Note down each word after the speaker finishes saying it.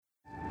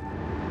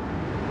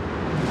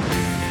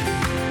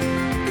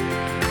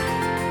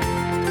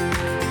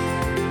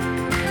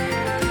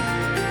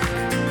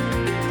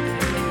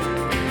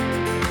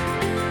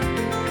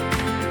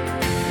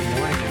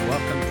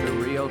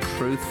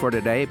for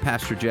today.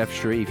 Pastor Jeff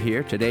Shreve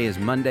here. Today is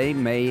Monday,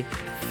 May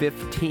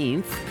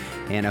 15th,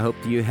 and I hope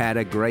you had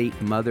a great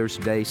Mother's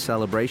Day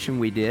celebration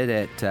we did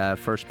at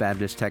First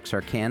Baptist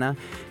Texarkana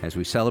as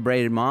we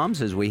celebrated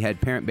moms, as we had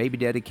parent-baby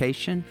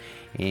dedication,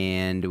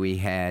 and we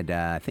had,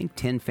 I think,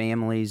 10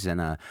 families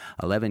and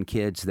 11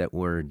 kids that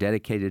were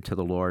dedicated to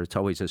the Lord. It's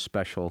always a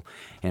special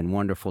and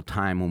wonderful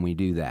time when we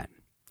do that.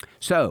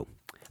 So,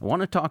 I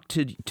want to talk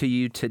to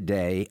you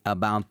today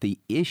about the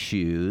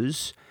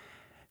issues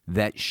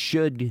that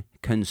should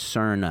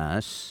concern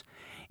us,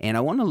 and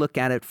I want to look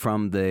at it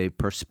from the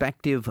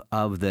perspective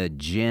of the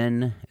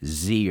Gen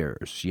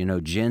Zers. You know,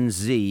 Gen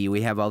Z,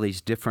 we have all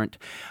these different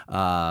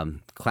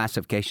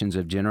classifications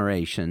of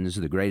generations.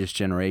 The greatest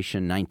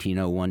generation,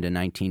 1901 to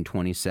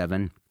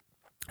 1927.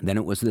 Then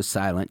it was the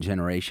silent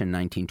generation,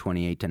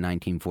 1928 to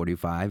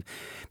 1945.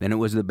 Then it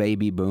was the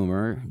baby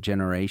boomer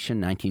generation,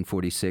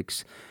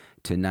 1946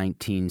 to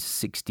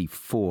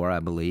 1964, I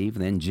believe.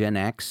 Then Gen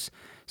X,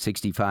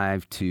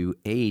 65 to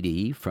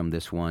 80 from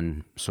this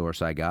one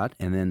source I got.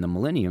 And then the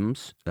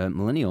millennials,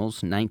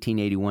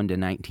 1981 to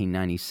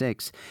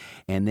 1996.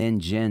 And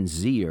then Gen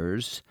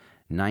Zers,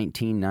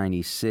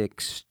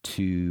 1996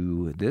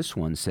 to, this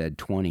one said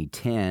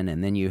 2010.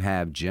 And then you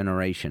have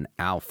Generation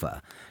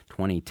Alpha,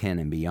 2010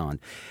 and beyond.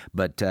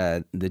 But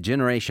the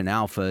Generation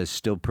Alpha is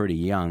still pretty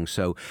young.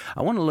 So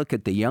I want to look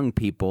at the young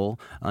people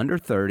under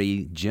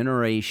 30,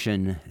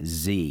 Generation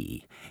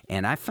Z.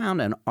 And I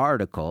found an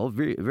article,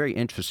 very, very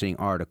interesting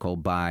article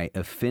by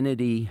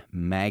Affinity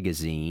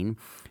Magazine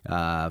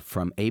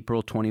from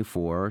April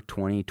 24,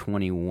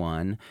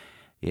 2021.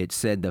 It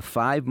said the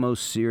 5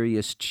 most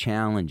serious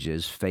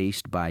challenges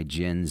faced by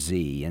Gen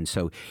Z. And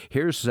so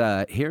here's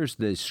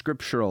the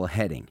scriptural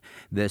heading.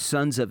 The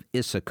sons of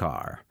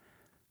Issachar,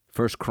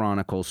 1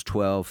 Chronicles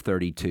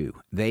 12:32.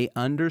 They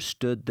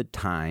understood the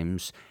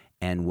times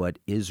and what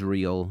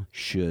Israel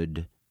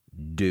should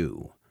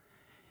do.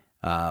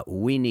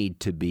 We need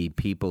to be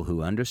people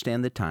who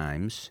understand the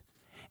times,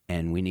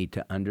 and we need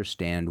to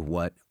understand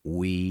what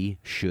we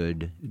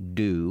should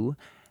do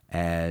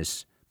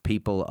as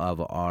people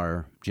of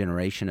our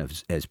generation,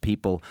 as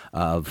people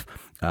of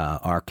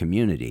our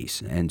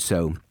communities. And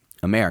so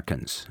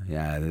Americans,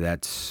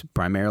 that's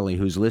primarily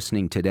who's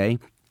listening today.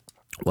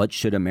 What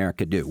should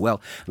America do? Well,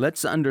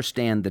 let's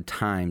understand the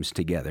times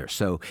together.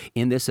 So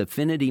in this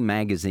Affinity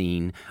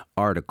Magazine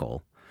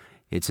article,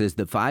 it says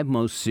the 5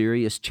 most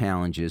serious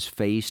challenges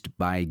faced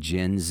by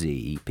Gen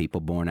Z,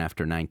 people born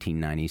after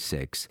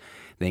 1996.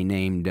 They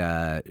named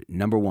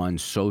number 1,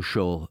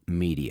 social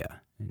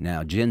media.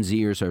 Now, Gen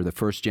Zers are the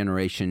first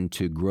generation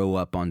to grow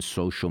up on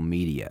social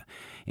media,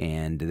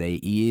 and they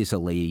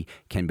easily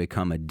can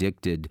become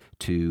addicted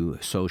to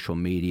social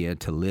media,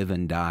 to live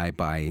and die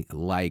by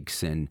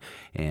likes and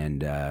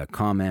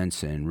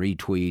comments and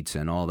retweets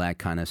and all that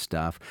kind of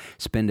stuff.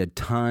 Spend a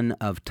ton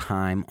of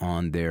time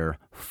on their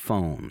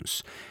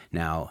phones.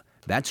 Now,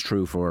 that's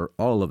true for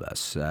all of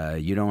us.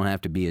 You don't have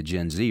to be a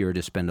Gen Zer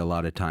to spend a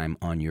lot of time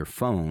on your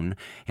phone,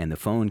 and the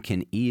phone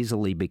can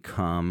easily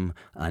become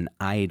an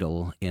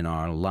idol in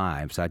our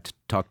lives. I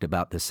talked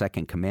about the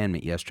second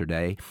commandment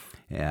yesterday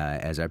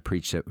as I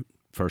preached at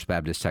First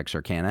Baptist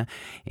Texarkana,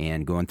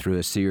 and going through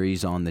a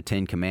series on the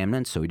 10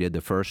 Commandments. So we did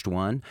the first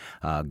one.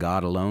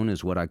 God alone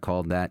is what I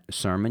called that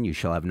sermon. You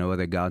shall have no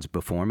other gods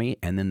before me.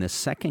 And then the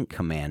second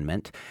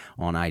commandment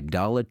on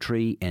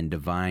idolatry and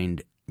divine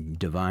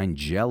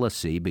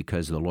jealousy,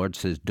 because the Lord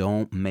says,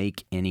 don't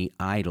make any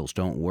idols.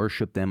 Don't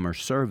worship them or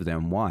serve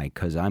them. Why?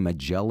 Because I'm a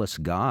jealous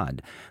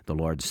God, the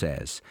Lord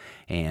says.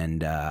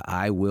 And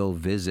I will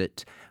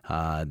visit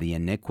the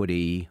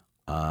iniquity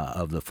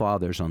of the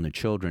fathers on the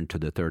children to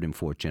the 3rd and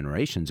 4th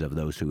generations of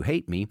those who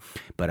hate me,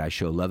 but I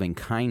show loving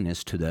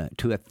kindness to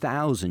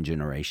 1,000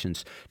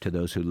 generations to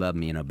those who love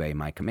me and obey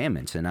my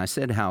commandments. And I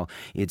said how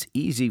it's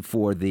easy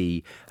for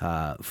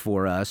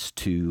us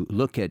to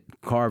look at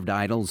carved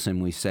idols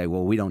and we say,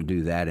 well, we don't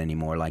do that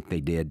anymore like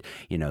they did.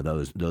 You know,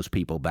 those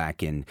people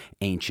back in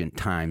ancient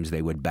times,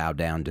 they would bow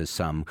down to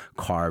some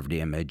carved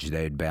image,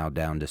 they'd bow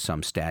down to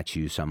some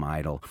statue, some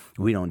idol.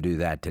 We don't do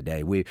that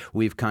today.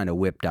 We've kind of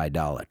whipped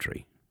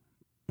idolatry.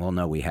 Well,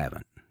 no, we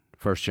haven't.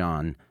 1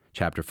 John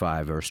chapter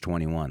 5, verse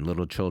 21,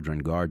 little children,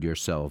 guard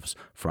yourselves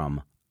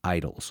from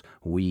idols.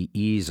 We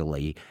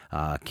easily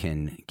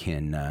can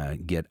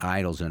get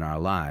idols in our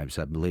lives.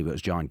 I believe it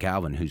was John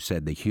Calvin who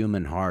said the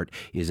human heart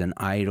is an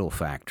idol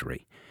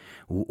factory.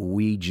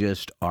 We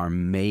just are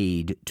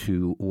made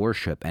to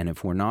worship, and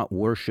if we're not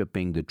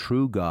worshiping the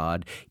true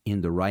God in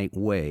the right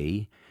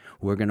way,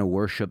 we're going to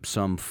worship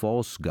some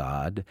false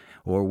god,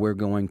 or we're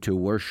going to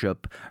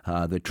worship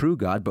the true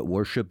God, but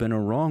worship in a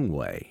wrong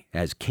way,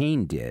 as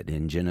Cain did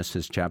in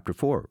Genesis chapter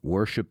 4.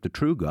 Worship the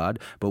true God,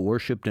 but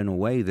worshiped in a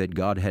way that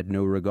God had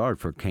no regard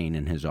for Cain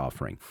and his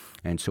offering.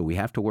 And so we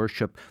have to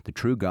worship the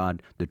true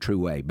God the true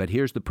way. But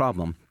here's the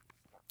problem.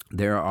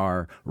 There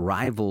are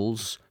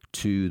rivals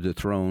to the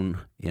throne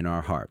in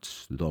our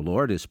hearts. The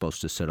Lord is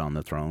supposed to sit on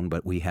the throne,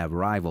 but we have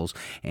rivals,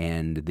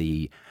 and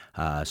the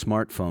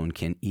smartphone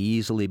can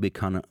easily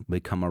become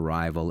a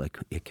rival.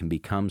 It can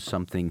become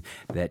something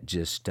that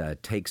just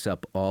takes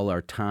up all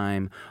our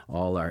time,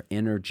 all our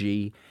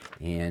energy,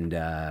 and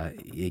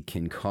it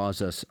can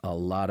cause us a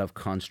lot of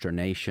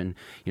consternation.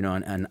 You know,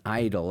 an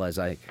idol, as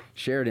I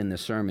shared in the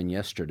sermon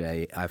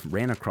yesterday, I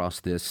ran across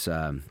this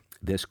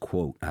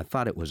quote. I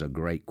thought it was a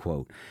great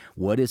quote.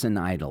 What is an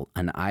idol?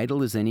 An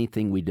idol is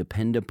anything we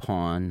depend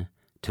upon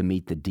to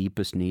meet the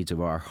deepest needs of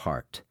our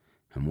heart.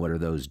 And what are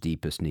those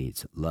deepest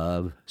needs?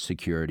 Love,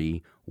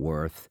 security,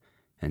 worth,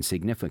 and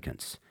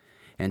significance.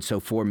 And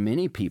so for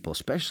many people,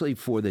 especially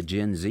for the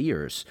Gen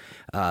Zers,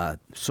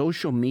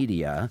 social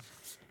media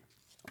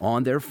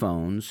on their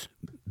phones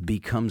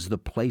becomes the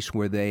place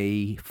where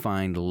they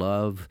find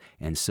love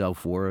and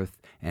self-worth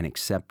and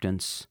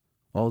acceptance,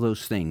 all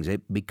those things.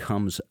 It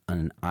becomes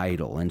an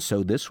idol. And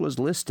so this was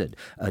listed.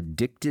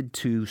 Addicted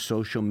to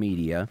social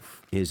media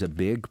is a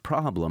big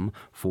problem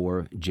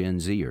for Gen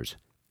Zers.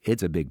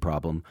 It's a big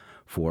problem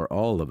for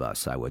all of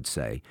us, I would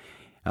say.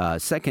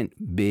 Second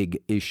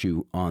big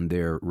issue on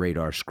their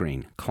radar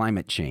screen,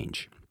 climate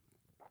change.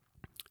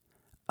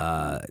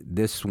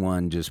 This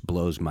one just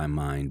blows my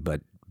mind,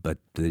 but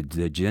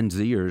the Gen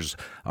Zers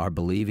are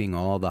believing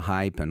all the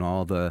hype and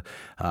all the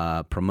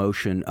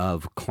promotion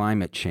of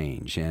climate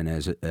change. And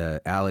as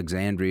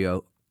Alexandria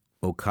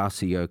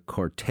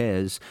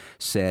Ocasio-Cortez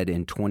said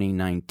in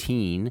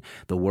 2019,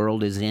 the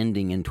world is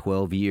ending in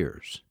 12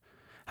 years.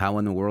 How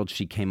in the world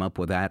she came up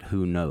with that,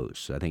 who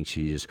knows? I think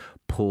she just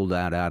pulled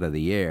that out of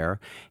the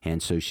air.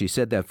 And so she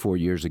said that 4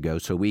 years ago,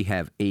 so we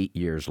have 8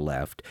 years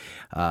left.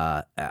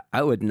 I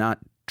would not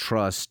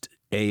trust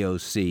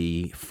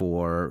AOC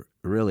for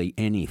really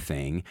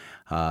anything.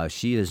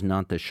 She is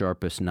not the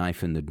sharpest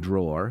knife in the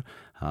drawer,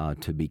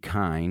 to be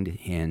kind.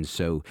 And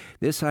so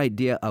this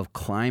idea of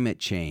climate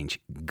change,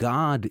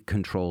 God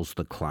controls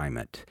the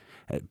climate.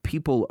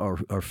 People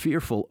are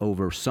fearful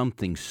over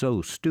something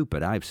so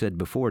stupid. I've said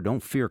before,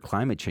 don't fear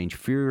climate change.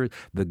 Fear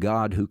the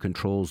God who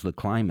controls the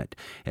climate.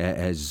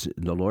 As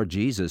the Lord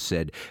Jesus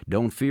said,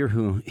 don't fear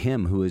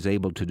him who is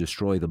able to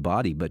destroy the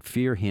body, but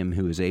fear him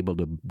who is able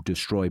to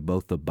destroy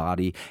both the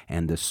body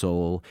and the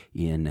soul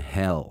in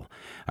hell.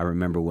 I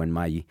remember when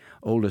my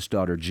oldest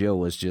daughter, Jill,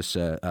 was just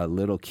a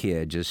little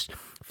kid, just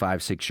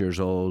 5, 6 years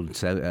old,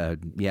 so,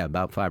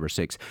 about 5 or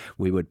 6,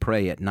 we would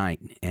pray at night,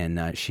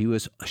 and she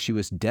was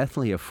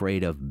deathly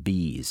afraid of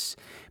bees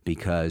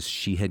because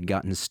she had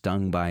gotten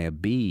stung by a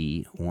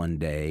bee one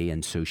day,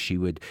 and so she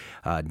would,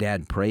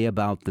 Dad, pray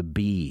about the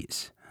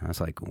bees. I was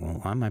like,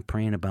 well, why am I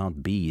praying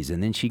about bees?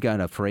 And then she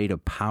got afraid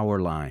of power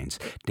lines.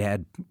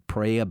 Dad,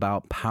 pray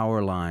about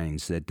power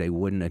lines that they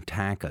wouldn't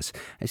attack us.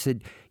 I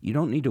said, you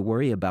don't need to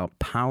worry about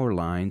power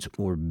lines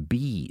or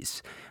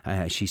bees.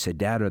 She said,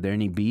 Dad, are there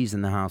any bees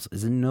in the house? I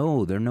said,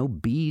 no, there are no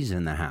bees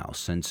in the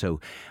house. And so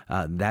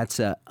that's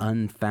an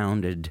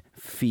unfounded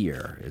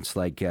fear. It's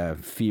like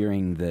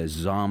fearing the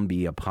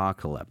zombie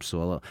apocalypse.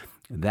 Well,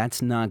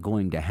 that's not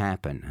going to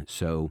happen.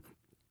 So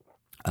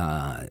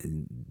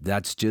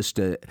that's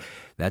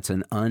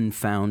an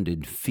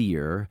unfounded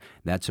fear.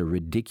 That's a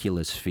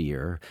ridiculous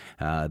fear.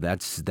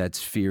 That's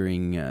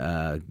fearing,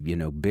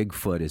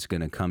 Bigfoot is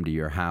going to come to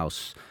your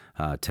house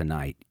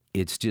tonight.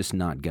 It's just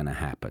not going to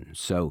happen.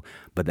 So,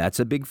 but that's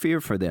a big fear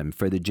for them,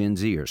 for the Gen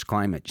Zers,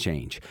 climate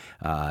change.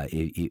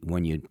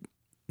 When you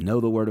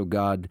know the Word of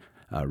God,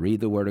 read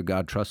the Word of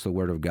God, trust the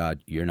Word of God,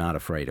 you're not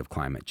afraid of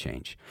climate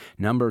change.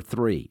 Number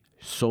 3,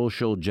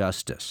 social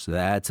justice.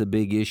 That's a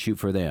big issue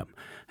for them.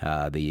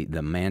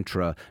 The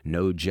mantra,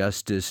 no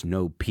justice,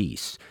 no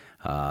peace.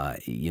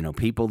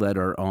 People that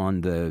are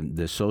on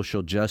the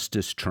social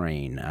justice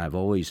train, I've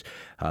always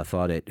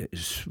thought it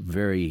is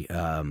very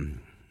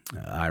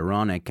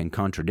ironic and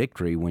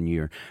contradictory when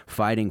you're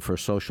fighting for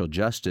social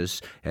justice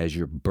as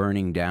you're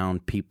burning down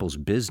people's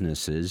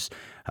businesses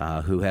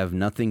who have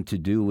nothing to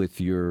do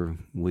with your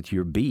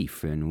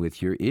beef and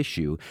with your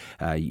issue.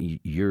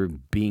 You're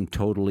being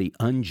totally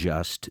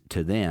unjust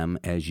to them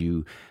as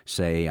you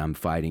say, I'm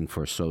fighting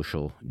for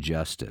social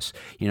justice.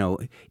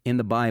 In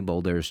the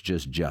Bible, there's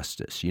just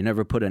justice. You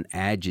never put an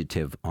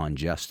adjective on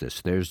justice.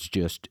 There's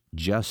just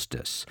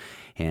justice.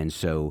 And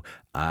so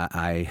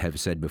I have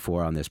said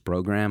before on this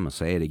program, I'll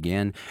say it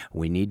again,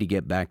 we need to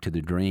get back to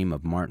the dream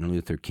of Martin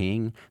Luther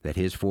King, that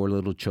his 4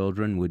 little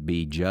children would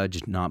be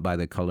judged not by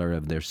the color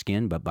of their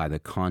skin, but by the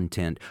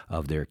content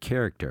of their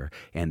character.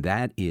 And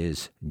that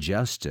is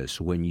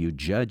justice, when you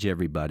judge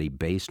everybody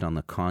based on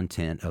the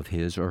content of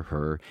his or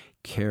her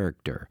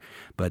character.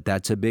 But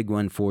that's a big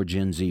one for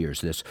Gen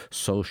Zers, this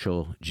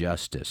social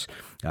justice.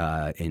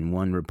 In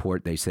one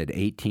report, they said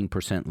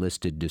 18%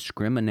 listed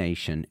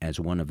discrimination as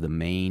one of the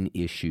main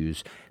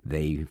issues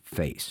they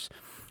face.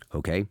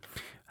 Okay.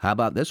 How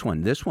about this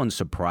one? This one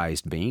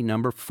surprised me.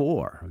 Number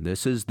 4.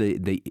 This is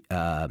the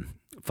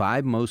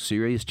 5 most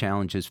serious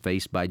challenges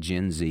faced by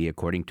Gen Z,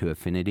 according to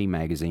Affinity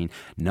Magazine.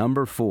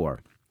 Number 4,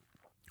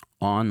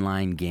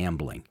 online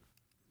gambling.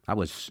 I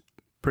was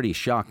pretty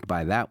shocked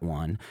by that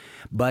one,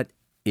 but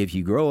if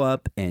you grow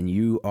up and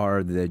you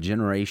are the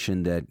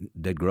generation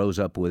that grows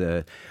up with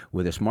a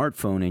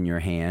smartphone in your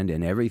hand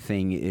and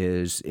everything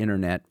is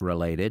internet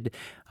related,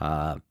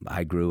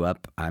 I grew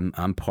up.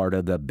 I'm part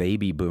of the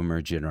baby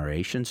boomer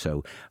generation,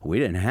 so we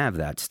didn't have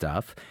that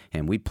stuff,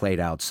 and we played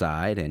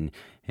outside.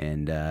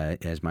 And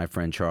as my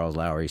friend Charles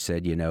Lowry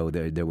said,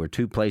 there were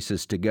two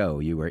places to go.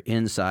 You were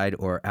inside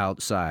or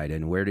outside.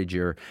 And where did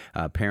your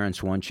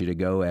parents want you to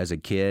go as a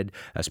kid,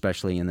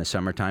 especially in the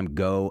summertime?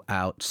 Go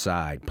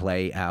outside,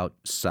 play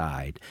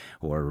outside,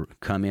 or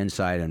come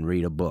inside and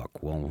read a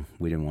book. Well,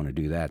 we didn't want to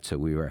do that, so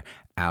we were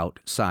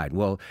outside.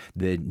 Well,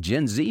 the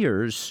Gen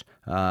Zers,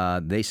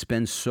 they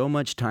spend so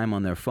much time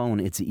on their phone.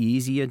 It's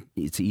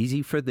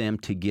easy for them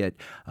to get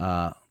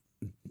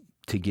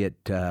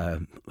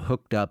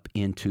hooked up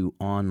into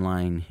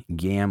online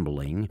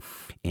gambling,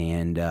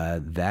 and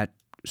that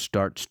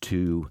starts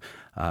to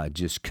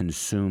just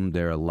consume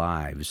their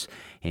lives.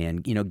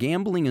 And,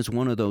 gambling is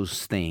one of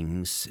those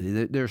things.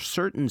 There are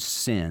certain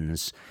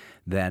sins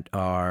that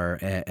are,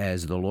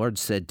 as the Lord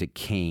said to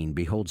Cain,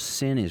 behold,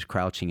 sin is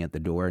crouching at the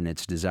door and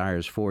its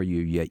desires for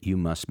you, yet you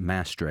must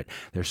master it.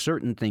 There are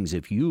certain things,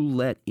 if you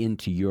let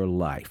into your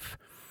life,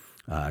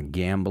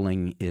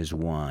 gambling is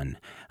one,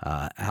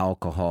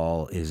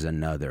 alcohol is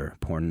another,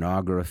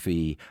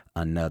 pornography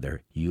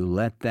another. You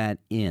let that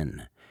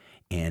in,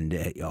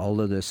 and all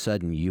of a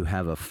sudden you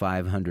have a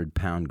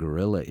 500-pound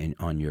gorilla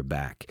on your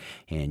back,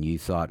 and you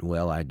thought,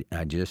 well, I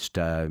just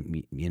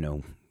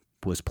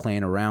was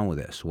playing around with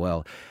this.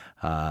 Well,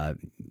 the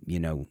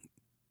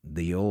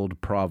old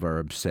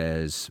proverb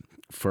says,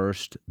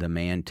 first the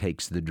man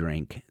takes the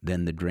drink,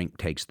 then the drink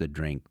takes the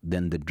drink,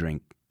 then the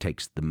drink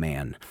takes the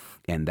man,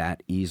 and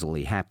that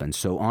easily happens.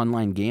 So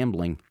online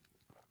gambling,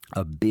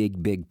 a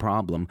big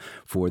problem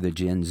for the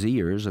Gen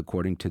Zers,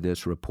 according to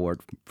this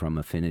report from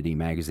Affinity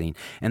Magazine.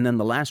 And then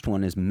the last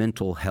one is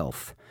mental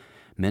health.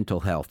 Mental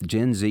health.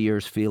 Gen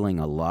Zers feeling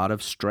a lot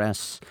of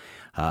stress.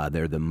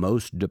 They're the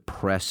most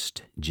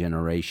depressed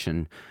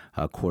generation,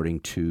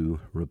 according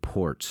to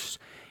reports.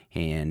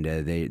 And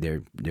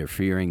they're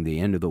fearing the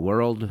end of the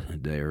world.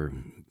 They're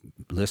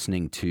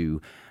listening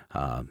to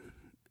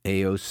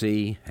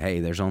AOC, hey,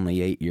 there's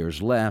only 8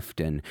 years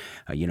left, and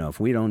if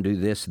we don't do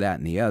this, that,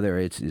 and the other,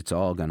 it's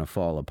all going to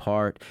fall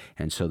apart,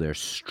 and so they're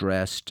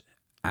stressed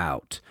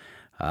out.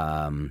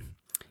 I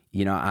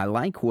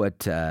like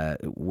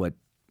what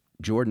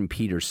Jordan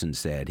Peterson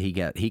said. He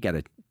got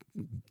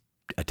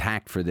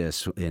attacked for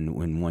this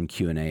in one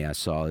Q&A. I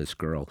saw this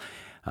girl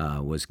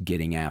was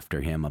getting after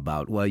him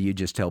about, well, you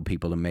just tell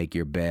people to make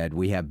your bed.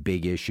 We have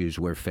big issues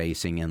we're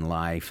facing in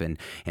life, and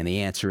the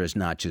answer is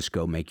not just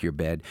go make your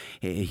bed.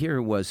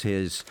 Here was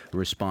his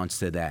response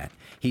to that.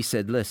 He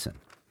said, listen,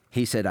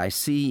 I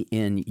see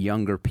in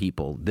younger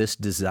people this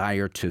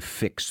desire to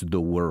fix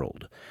the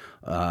world.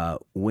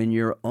 When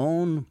your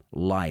own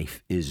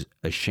life is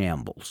a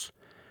shambles,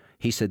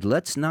 he said,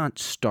 let's not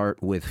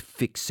start with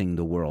fixing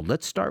the world.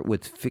 Let's start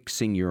with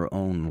fixing your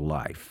own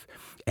life.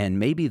 And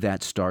maybe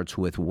that starts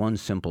with one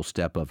simple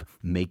step of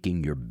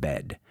making your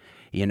bed.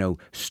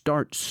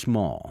 Start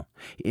small.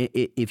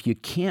 If you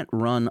can't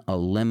run a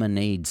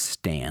lemonade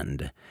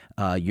stand,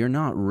 you're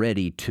not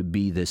ready to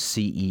be the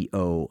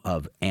CEO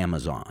of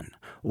Amazon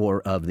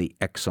or of the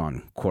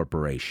Exxon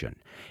Corporation.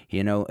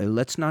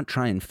 Let's not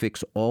try and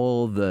fix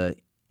all the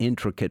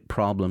intricate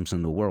problems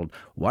in the world.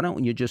 Why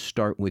don't you just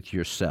start with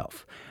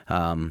yourself?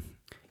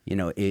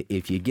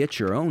 If you get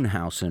your own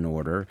house in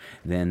order,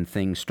 then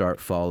things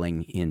start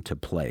falling into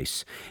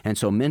place. And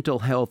so mental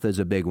health is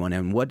a big one.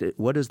 And what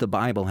does the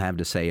Bible have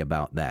to say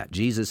about that?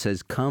 Jesus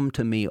says, come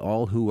to me,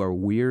 all who are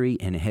weary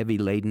and heavy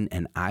laden,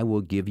 and I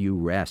will give you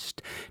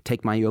rest.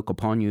 Take my yoke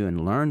upon you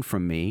and learn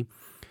from me,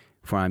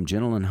 for I am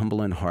gentle and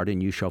humble in heart,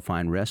 and you shall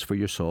find rest for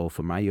your soul.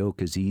 For my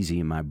yoke is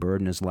easy and my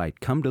burden is light.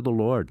 Come to the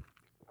Lord.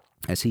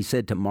 As he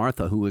said to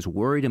Martha, who was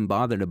worried and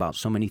bothered about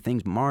so many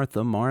things,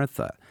 Martha,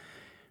 Martha,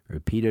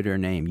 repeated her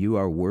name. You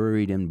are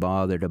worried and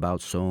bothered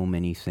about so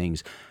many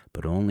things,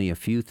 but only a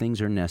few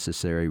things are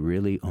necessary,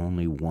 really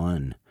only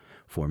one.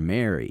 For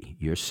Mary,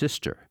 your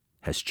sister,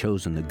 has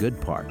chosen the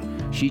good part.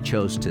 She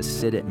chose to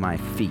sit at my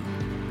feet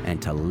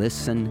and to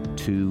listen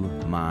to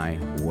my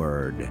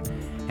word.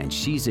 And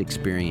she's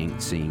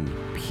experiencing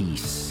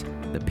peace,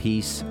 the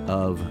peace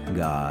of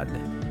God.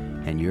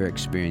 And you're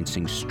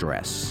experiencing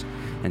stress.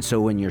 And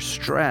so when you're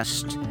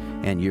stressed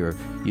and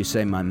you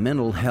say, my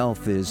mental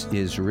health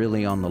is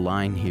really on the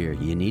line here,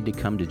 you need to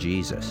come to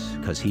Jesus,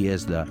 because he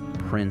is the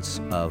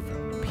Prince of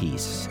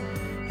Peace.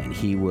 And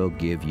he will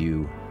give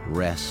you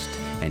rest,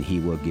 and he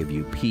will give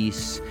you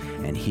peace,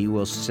 and he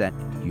will set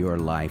your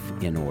life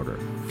in order.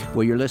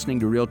 Well, you're listening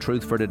to Real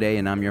Truth for Today,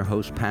 and I'm your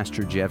host,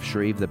 Pastor Jeff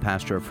Shreve, the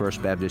pastor of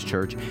First Baptist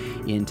Church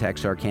in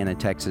Texarkana,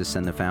 Texas,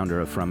 and the founder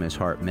of From His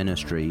Heart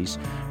Ministries.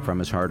 From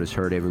His Heart is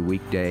heard every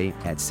weekday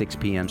at 6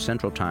 p.m.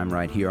 Central Time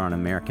right here on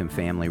American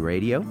Family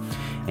Radio.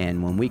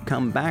 And when we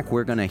come back,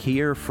 we're going to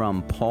hear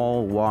from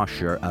Paul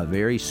Washer, a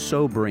very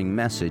sobering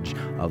message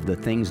of the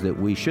things that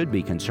we should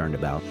be concerned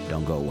about.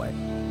 Don't go away.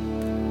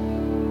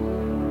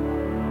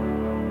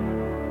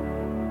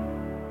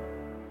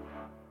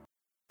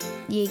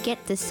 You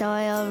get the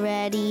soil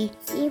ready.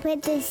 You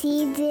put the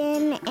seeds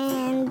in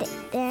and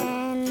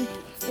then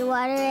you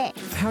water it.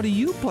 How do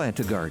you plant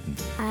a garden?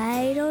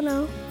 I don't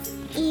know.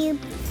 You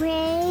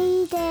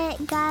pray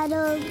that God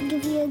will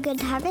give you a good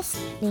harvest.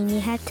 Then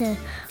you have to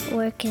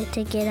work it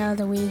to get all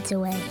the weeds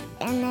away.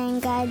 And then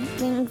God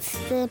brings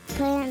the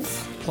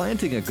plants.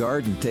 Planting a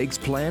garden takes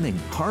planning,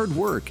 hard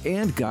work,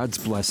 and God's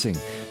blessing.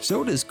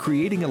 So does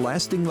creating a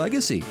lasting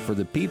legacy for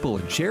the people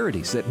and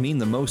charities that mean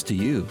the most to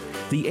you.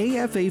 The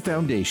AFA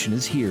Foundation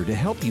is here to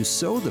help you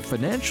sow the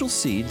financial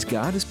seeds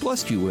God has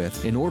blessed you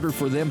with in order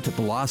for them to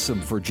blossom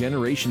for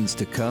generations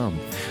to come.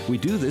 We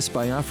do this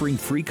by offering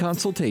free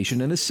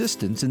consultation and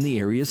assistance in the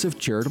areas of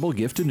charitable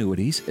gift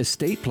annuities,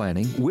 estate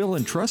planning, will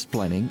and trust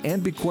planning,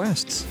 and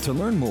bequests. To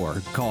learn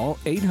more, call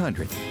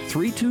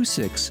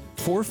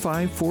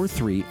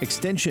 800-326-4543,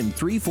 extension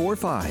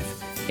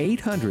 345.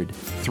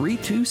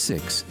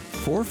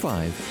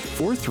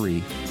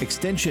 800-326-4543,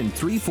 extension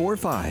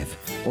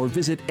 345, or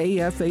visit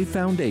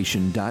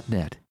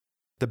afafoundation.net.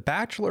 The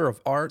Bachelor of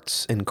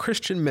Arts in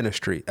Christian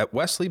Ministry at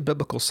Wesley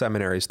Biblical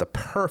Seminary is the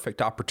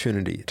perfect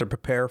opportunity to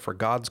prepare for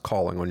God's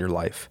calling on your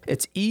life.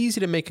 It's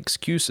easy to make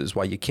excuses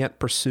why you can't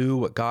pursue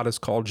what God has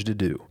called you to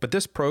do, but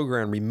this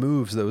program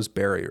removes those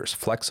barriers: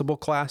 flexible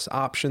class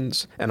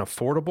options, an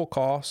affordable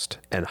cost,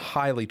 and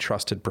highly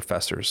trusted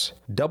professors.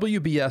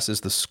 WBS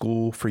is the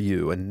school for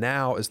you, and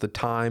now is the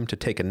time to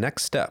take a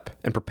next step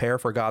and prepare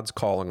for God's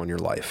calling on your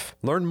life.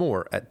 Learn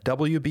more at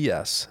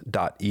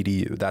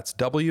wbs.edu. That's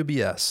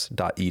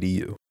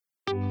wbs.edu.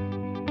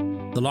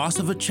 The loss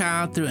of a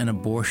child through an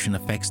abortion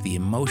affects the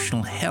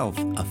emotional health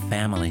of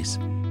families.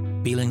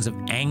 Feelings of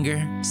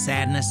anger,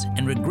 sadness,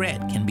 and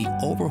regret can be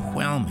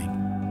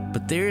overwhelming,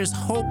 but there is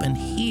hope and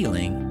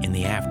healing in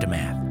the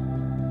aftermath.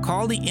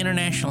 Call the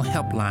International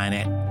Helpline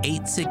at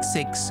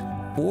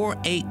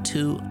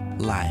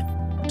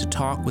 866-482-LIFE to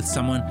talk with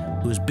someone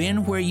who has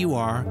been where you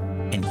are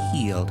and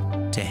healed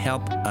to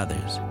help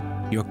others.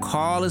 Your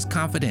call is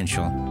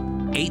confidential.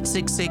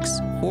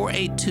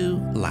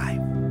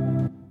 866-482-LIFE.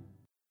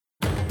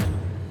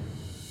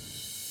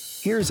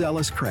 Here's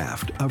Ellis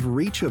Craft of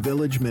Reach a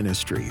Village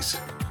Ministries.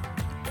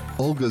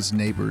 Olga's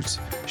neighbors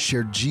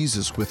shared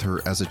Jesus with her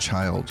as a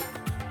child.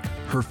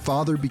 Her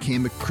father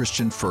became a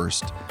Christian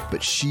first,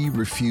 but she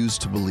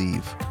refused to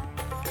believe.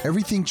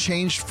 Everything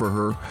changed for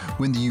her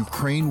when the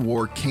Ukraine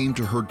war came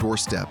to her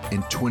doorstep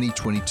in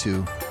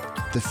 2022.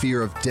 The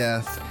fear of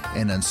death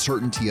and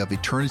uncertainty of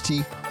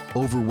eternity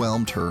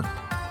overwhelmed her,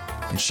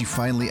 and she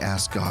finally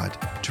asked God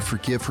to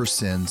forgive her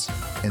sins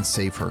and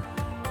save her.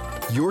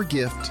 Your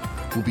gift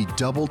will be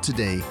doubled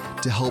today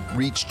to help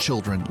reach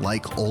children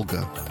like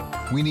Olga.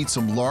 We need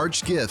some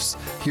large gifts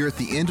here at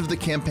the end of the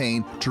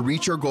campaign to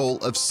reach our goal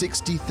of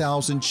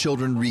 60,000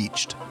 children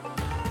reached.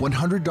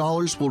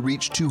 $100 will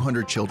reach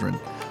 200 children.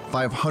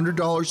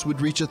 $500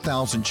 would reach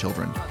 1,000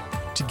 children.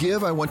 To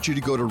give, I want you to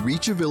go to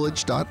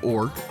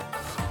reachavillage.org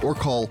or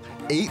call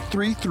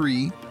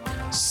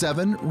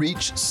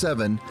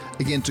 833-7REACH-7.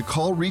 Again, to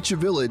call Reach a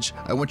Village,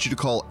 I want you to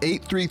call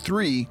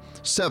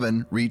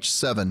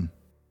 833-7REACH-7.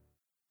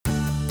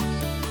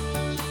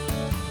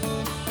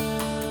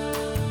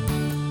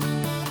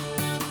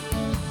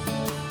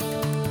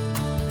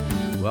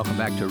 Welcome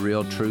back to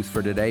Real Truth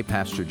for Today.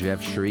 Pastor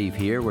Jeff Shreve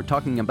here. We're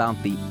talking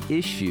about the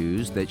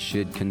issues that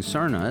should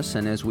concern us.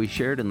 And as we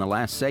shared in the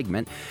last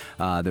segment,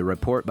 the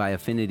report by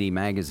Affinity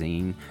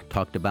Magazine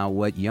talked about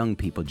what young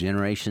people,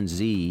 Generation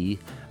Z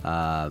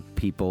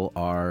people,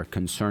 are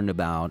concerned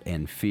about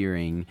and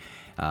fearing.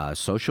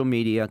 Social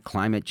media,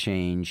 climate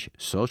change,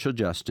 social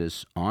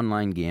justice,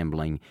 online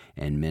gambling,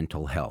 and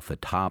mental health. The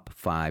top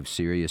 5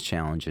 serious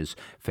challenges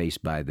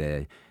faced by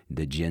the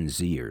Gen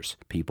Zers,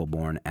 people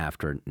born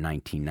after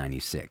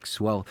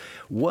 1996. Well,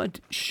 what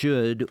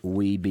should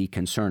we be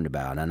concerned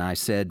about? And I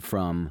said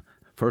from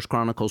 1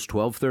 Chronicles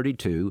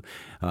 12:32,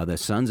 the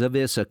sons of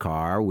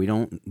Issachar. We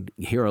don't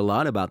hear a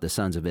lot about the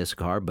sons of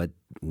Issachar, but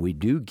we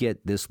do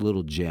get this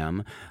little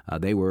gem.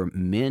 They were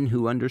men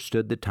who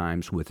understood the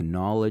times with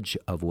knowledge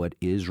of what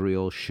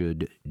Israel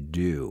should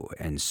do.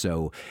 And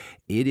so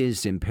it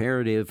is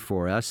imperative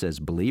for us as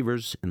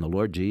believers in the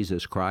Lord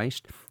Jesus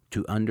Christ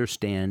to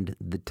understand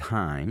the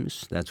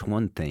times. That's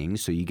one thing.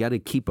 So you got to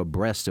keep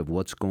abreast of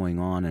what's going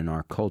on in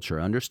our culture.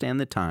 Understand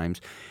the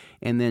times,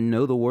 and then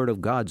know the Word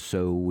of God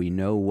so we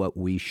know what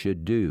we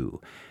should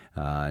do.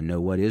 Know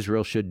what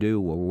Israel should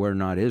do. Well, we're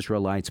not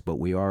Israelites, but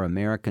we are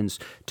Americans.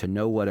 To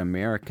know what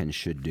Americans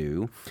should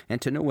do, and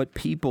to know what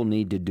people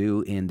need to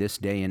do in this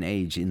day and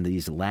age, in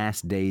these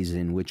last days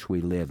in which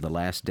we live, the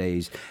last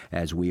days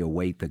as we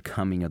await the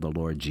coming of the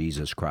Lord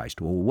Jesus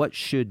Christ. Well, what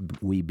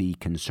should we be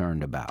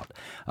concerned about?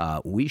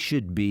 We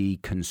should be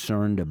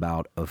concerned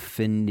about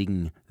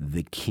offending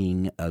the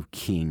King of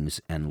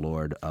Kings and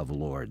Lord of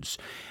Lords.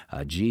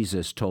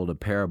 Jesus told a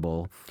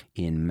parable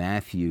in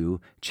Matthew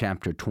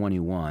chapter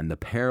 21, the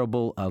parable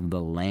of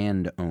the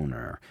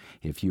landowner.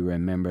 If you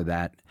remember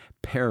that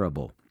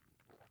parable,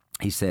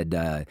 He said,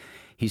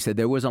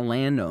 there was a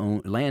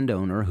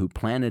landowner who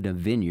planted a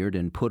vineyard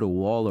and put a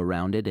wall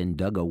around it and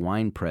dug a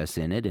wine press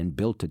in it and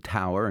built a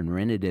tower and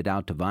rented it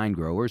out to vine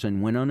growers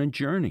and went on a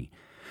journey.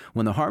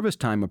 When the harvest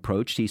time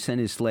approached, he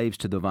sent his slaves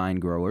to the vine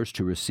growers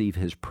to receive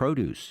his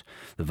produce.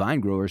 The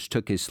vine growers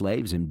took his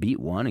slaves and beat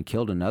one and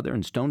killed another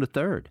and stoned a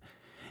third.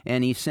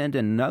 And he sent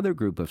another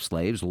group of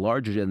slaves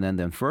larger than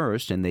the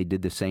first, and they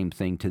did the same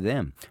thing to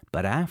them.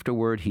 But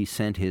afterward he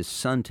sent his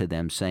son to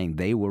them, saying,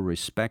 they will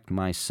respect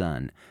my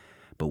son.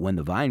 But when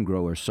the vine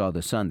growers saw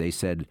the son, they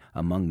said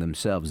among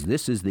themselves,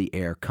 this is the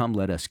heir. Come,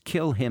 let us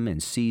kill him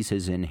and seize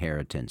his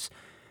inheritance.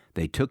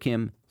 They took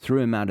him,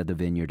 threw him out of the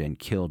vineyard, and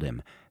killed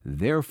him.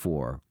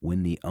 Therefore,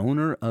 when the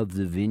owner of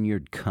the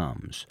vineyard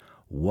comes,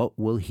 what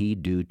will he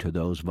do to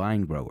those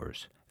vine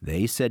growers?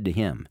 They said to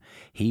him,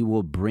 he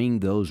will bring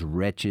those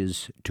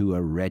wretches to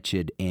a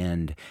wretched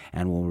end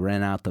and will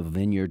rent out the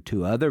vineyard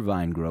to other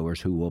vine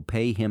growers who will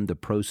pay him the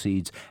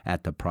proceeds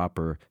at the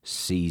proper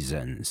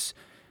seasons.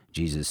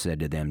 Jesus said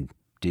to them,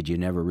 did you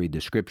never read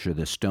the scripture?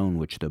 The stone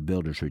which the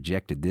builders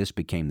rejected, this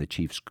became the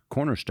chief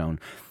cornerstone.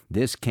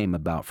 This came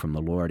about from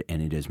the Lord,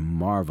 and it is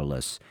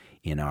marvelous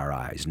in our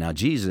eyes. Now,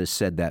 Jesus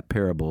said that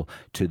parable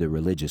to the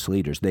religious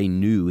leaders. They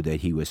knew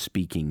that he was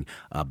speaking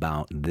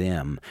about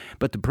them.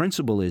 But the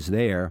principle is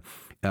there.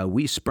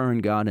 We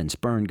spurn God and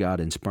spurn God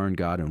and spurn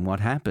God, and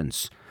what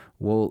happens?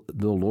 Well,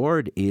 the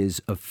Lord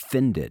is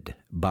offended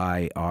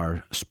by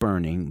our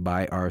spurning,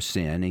 by our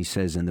sin. He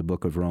says in the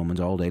book of Romans,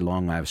 all day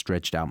long I have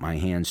stretched out my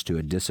hands to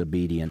a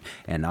disobedient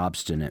and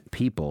obstinate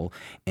people.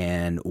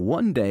 And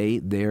one day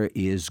there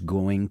is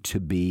going to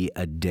be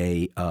a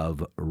day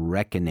of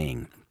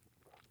reckoning.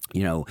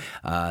 You know,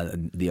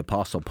 the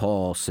Apostle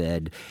Paul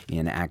said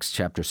in Acts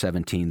chapter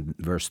 17,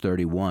 verse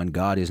 31,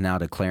 God is now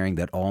declaring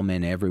that all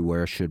men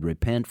everywhere should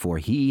repent, for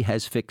he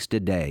has fixed a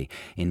day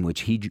in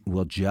which he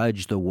will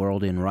judge the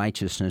world in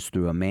righteousness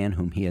through a man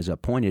whom he has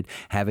appointed,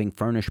 having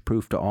furnished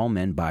proof to all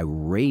men by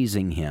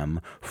raising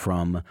him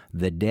from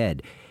the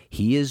dead.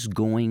 He is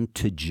going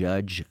to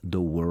judge the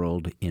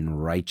world in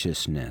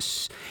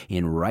righteousness.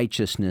 In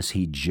righteousness,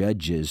 he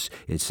judges,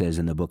 it says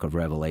in the book of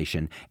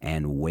Revelation,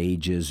 and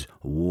wages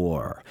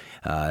war.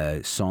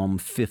 Psalm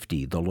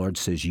 50, the Lord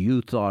says,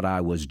 you thought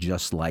I was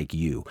just like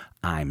you.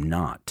 I'm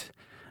not.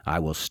 I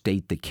will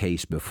state the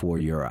case before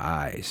your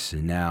eyes.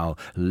 Now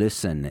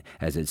listen,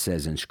 as it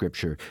says in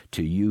Scripture,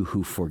 to you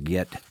who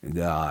forget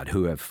God,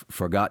 who have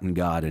forgotten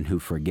God and who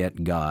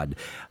forget God,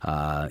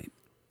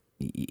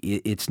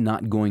 it's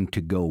not going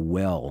to go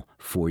well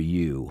for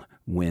you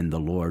when the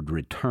Lord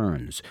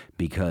returns,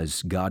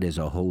 because God is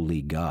a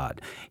holy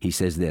God. He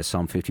says this,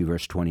 Psalm 50,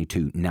 verse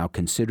 22, now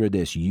consider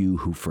this, you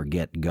who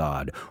forget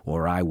God,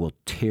 or I will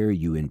tear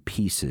you in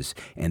pieces,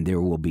 and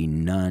there will be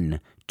none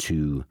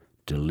to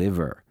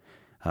deliver.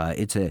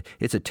 It's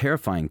a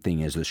terrifying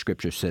thing, as the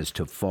Scripture says,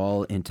 to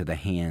fall into the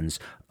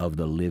hands of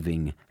the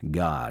living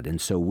God.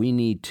 And so we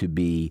need to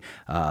be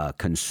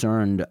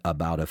concerned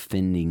about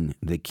offending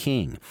the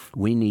King.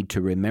 We need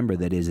to remember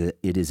that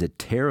it is a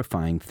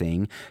terrifying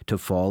thing to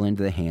fall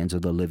into the hands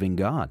of the living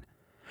God.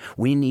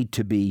 We need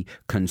to be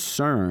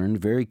concerned,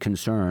 very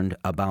concerned,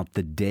 about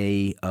the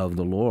day of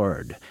the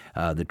Lord,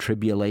 the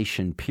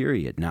tribulation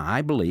period. Now,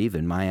 I believe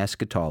in my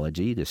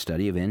eschatology, the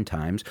study of end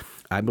times,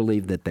 I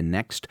believe that the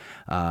next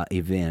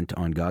event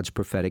on God's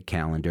prophetic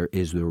calendar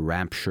is the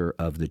rapture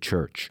of the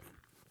church.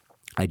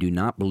 I do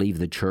not believe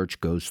the church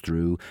goes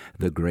through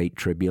the Great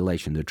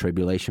Tribulation. The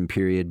tribulation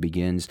period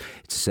begins,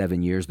 it's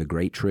 7 years. The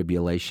Great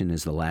Tribulation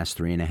is the last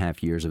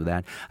 3.5 years of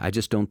that. I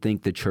just don't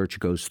think the church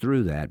goes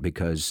through that,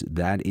 because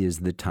that is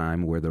the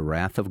time where the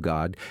wrath of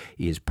God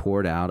is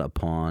poured out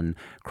upon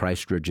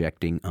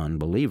Christ-rejecting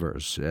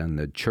unbelievers. And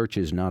the church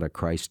is not a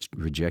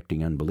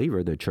Christ-rejecting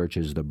unbeliever. The church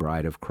is the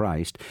bride of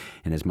Christ.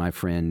 And as my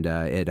friend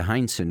Ed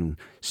Heinzen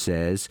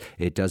says,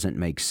 it doesn't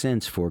make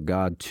sense for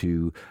God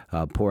to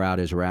pour out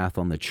his wrath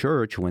on the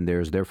church when there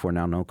is therefore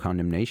now no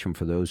condemnation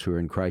for those who are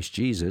in Christ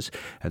Jesus.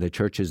 The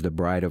church is the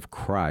bride of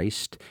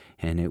Christ,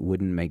 and it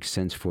wouldn't make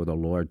sense for the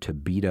Lord to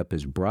beat up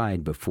his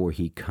bride before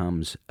he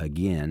comes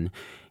again.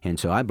 And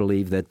so I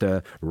believe that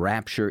the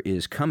rapture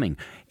is coming.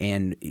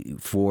 And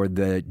for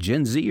the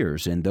Gen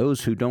Zers and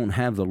those who don't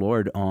have the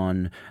Lord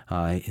on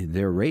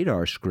their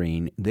radar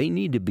screen, they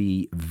need to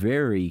be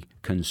very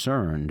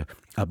concerned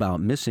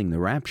about missing the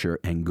rapture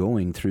and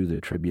going through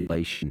the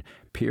tribulation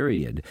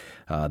period.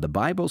 The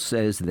Bible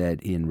says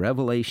that in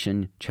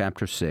Revelation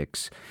chapter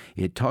 6,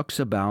 it talks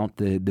about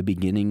the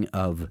beginning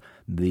of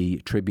the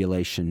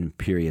tribulation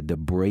period, the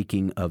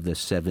breaking of the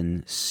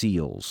 7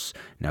 seals.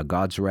 Now,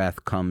 God's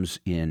wrath comes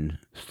in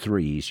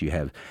threes. You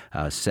have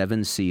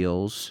 7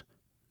 seals,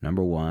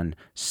 number 1,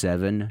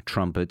 7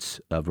 trumpets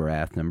of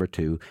wrath, number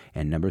 2,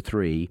 and number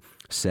 3,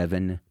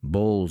 7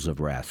 bowls of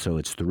wrath. So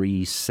it's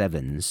 3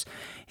 sevens.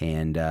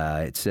 And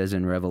it says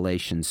in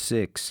Revelation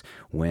 6,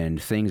 when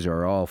things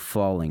are all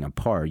falling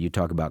apart, you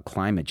talk about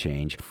climate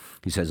change.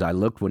 He says, I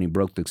looked when he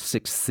broke the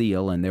 6th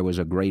seal, and there was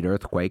a great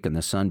earthquake, and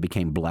the sun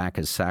became black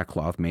as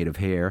sackcloth made of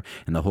hair,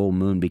 and the whole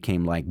moon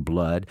became like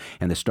blood,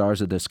 and the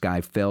stars of the sky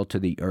fell to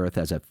the earth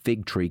as a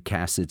fig tree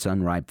casts its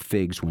unripe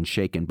figs when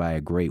shaken by a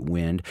great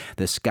wind.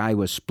 The sky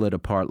was split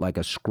apart like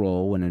a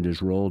scroll when it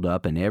is rolled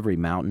up, and every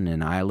mountain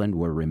and island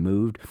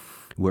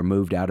were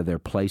moved out of their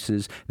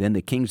places. Then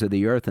the kings of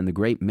the earth and the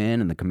great men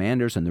and the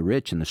commanders and the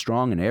rich and the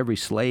strong and every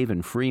slave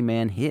and free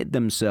man hid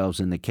themselves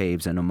in the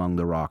caves and among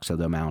the rocks of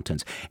the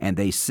mountains. And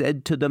they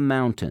said to the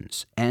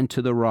mountains and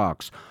to the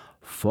rocks,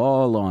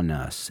 Fall on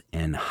us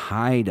and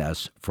hide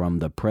us from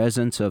the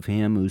presence of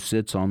him who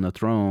sits on the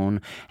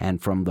throne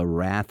and from the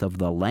wrath of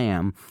the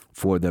Lamb,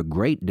 for the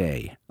great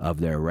day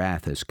of their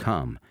wrath is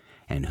come,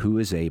 and who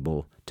is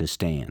able to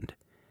stand?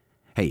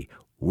 Hey,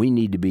 we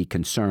need to be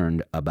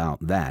concerned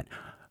about that.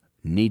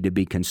 Need to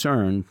be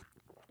concerned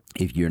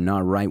if you're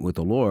not right with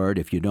the Lord,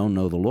 if you don't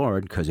know the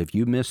Lord, because if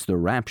you miss the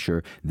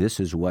rapture, this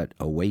is what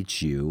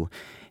awaits you.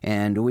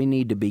 And we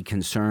need to be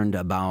concerned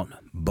about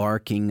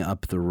barking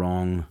up the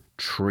wrong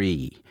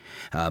tree,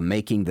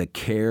 making the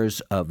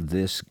cares of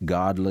this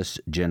godless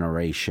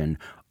generation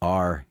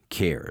our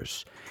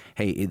cares.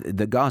 Hey,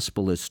 the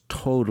gospel is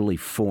totally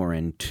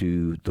foreign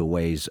to the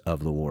ways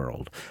of the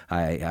world.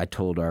 I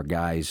told our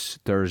guys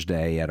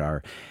Thursday at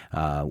our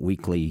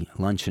weekly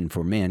luncheon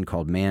for men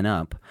called Man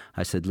Up,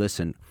 I said,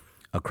 listen,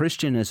 a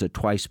Christian is a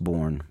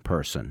twice-born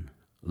person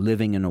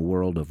living in a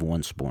world of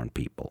once-born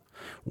people.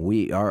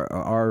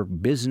 Our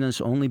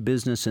business, only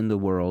business in the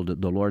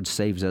world, the Lord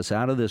saves us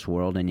out of this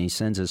world and he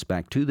sends us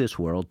back to this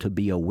world to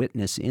be a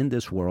witness in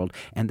this world,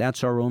 and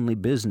that's our only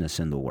business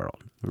in the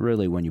world,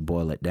 really, when you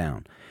boil it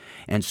down.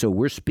 And so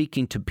we're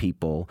speaking to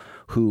people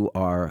who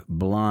are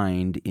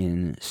blind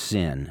in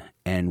sin,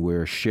 and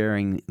we're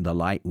sharing the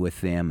light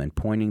with them and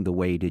pointing the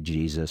way to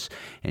Jesus.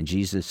 And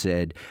Jesus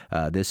said,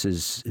 this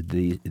is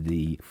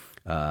the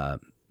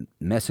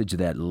message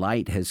that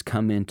light has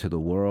come into the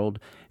world,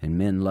 and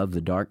men love the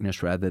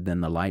darkness rather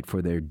than the light,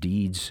 for their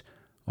deeds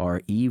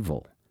are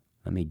evil.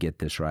 Let me get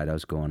this right. I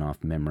was going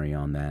off memory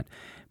on that.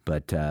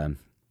 But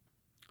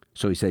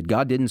so he said,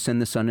 God didn't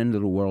send the Son into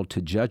the world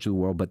to judge the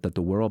world, but that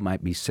the world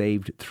might be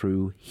saved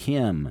through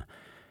him.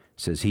 It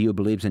says, he who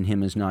believes in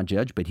him is not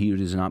judged, but he who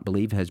does not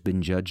believe has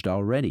been judged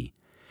already,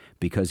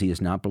 because he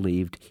has not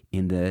believed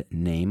in the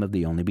name of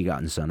the only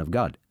begotten Son of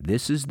God.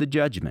 This is the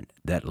judgment,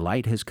 that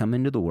light has come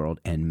into the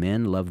world, and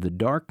men love the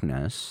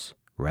darkness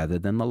rather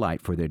than the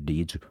light, for their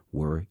deeds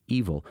were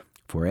evil.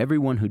 For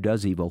everyone who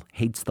does evil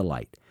hates the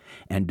light,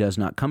 and does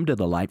not come to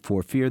the light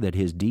for fear that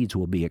his deeds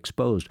will be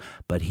exposed.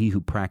 But he who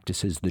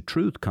practices the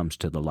truth comes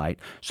to the light,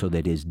 so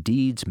that his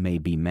deeds may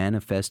be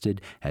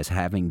manifested as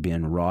having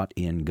been wrought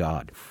in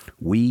God.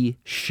 We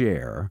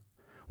shine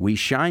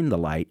the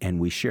light, and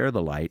we share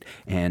the light,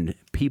 and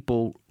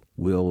people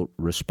will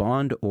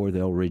respond or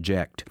they'll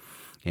reject.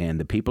 And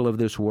the people of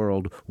this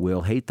world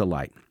will hate the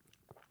light.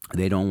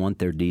 They don't want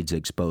their deeds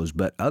exposed,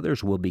 but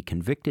others will be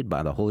convicted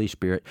by the Holy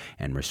Spirit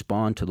and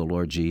respond to the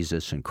Lord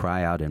Jesus and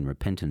cry out in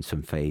repentance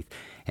and faith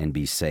and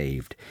be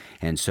saved.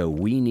 And so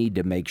we need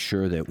to make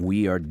sure that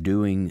we are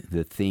doing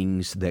the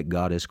things that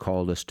God has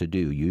called us to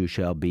do. You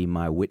shall be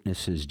my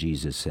witnesses,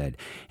 Jesus said,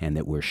 and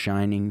that we're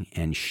shining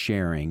and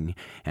sharing,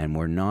 and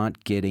we're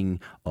not getting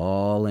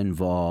all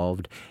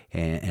involved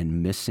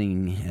and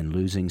missing and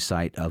losing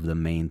sight of the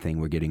main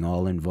thing. We're getting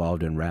all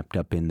involved and wrapped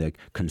up in the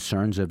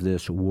concerns of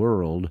this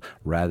world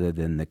rather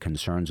than the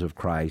concerns of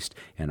Christ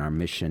and our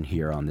mission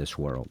here on this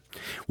world.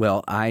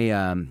 Well, I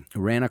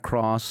ran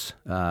across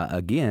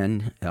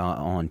again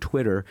on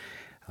Twitter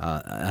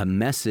a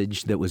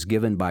message that was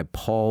given by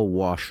Paul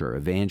Washer,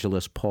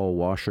 evangelist Paul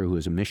Washer, who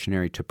was a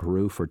missionary to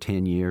Peru for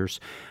 10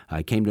 years.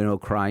 I came to know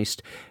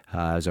Christ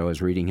as I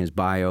was reading his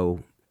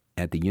bio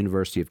at the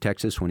University of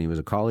Texas when he was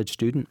a college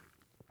student.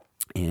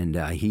 And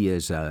he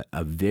is a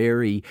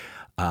very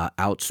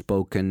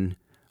outspoken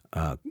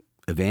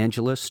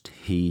evangelist.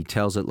 He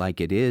tells it like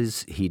it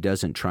is. He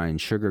doesn't try and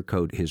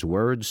sugarcoat his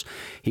words.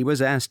 He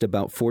was asked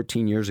about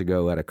 14 years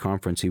ago at a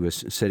conference, he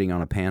was sitting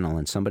on a panel,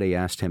 and somebody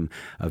asked him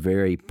a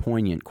very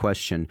poignant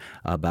question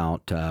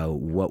about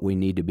what we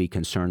need to be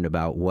concerned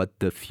about, what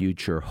the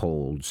future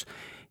holds.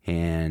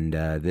 And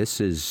this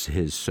is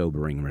his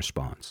sobering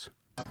response.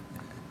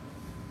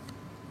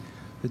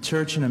 The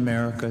church in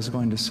America is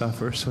going to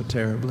suffer so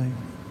terribly.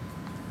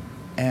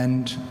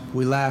 And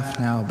we laugh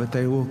now, but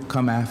they will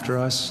come after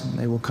us, and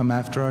they will come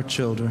after our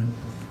children.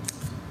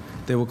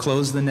 They will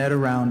close the net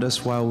around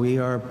us while we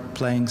are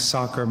playing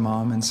soccer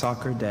mom and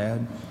soccer dad,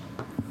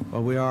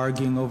 while we are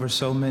arguing over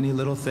so many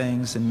little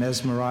things and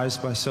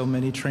mesmerized by so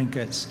many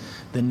trinkets.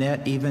 The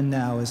net even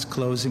now is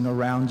closing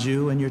around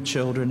you and your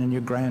children and your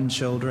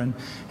grandchildren,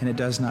 and it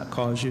does not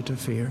cause you to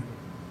fear.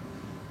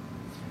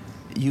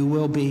 You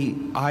will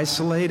be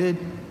isolated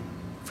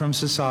from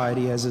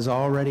society, as has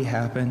already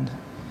happened.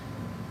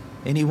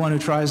 Anyone who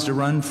tries to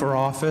run for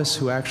office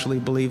who actually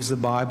believes the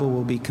Bible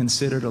will be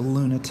considered a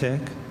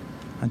lunatic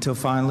until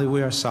finally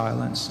we are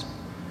silenced.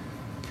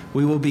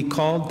 We will be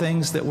called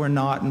things that we're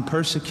not and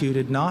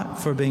persecuted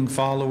not for being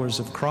followers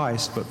of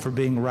Christ, but for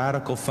being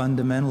radical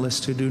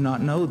fundamentalists who do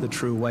not know the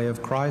true way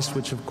of Christ,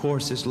 which of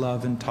course is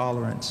love and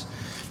tolerance.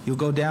 You'll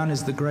go down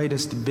as the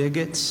greatest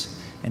bigots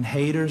and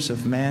haters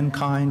of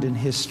mankind in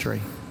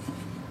history.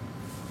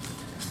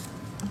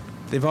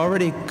 They've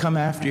already come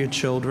after your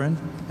children,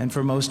 and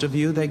for most of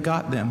you, they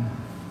got them.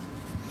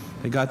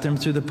 They got them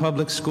through the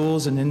public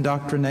schools and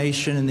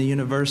indoctrination, and the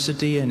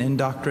university and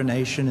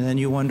indoctrination, and then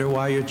you wonder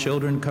why your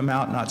children come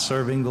out not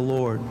serving the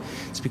Lord.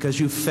 It's because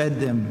you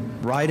fed them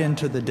right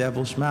into the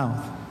devil's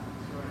mouth.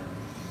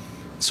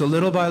 So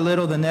little by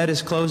little, the net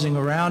is closing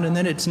around, and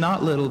then it's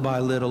not little by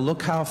little.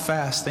 Look how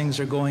fast things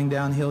are going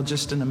downhill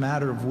just in a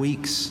matter of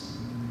weeks.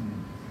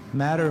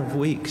 Matter of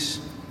weeks.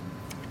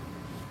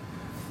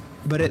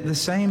 But at the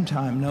same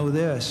time, know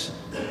this.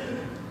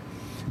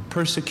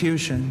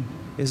 Persecution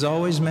is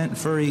always meant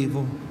for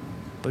evil,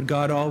 but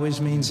God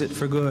always means it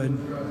for good.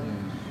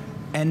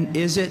 And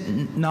is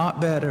it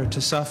not better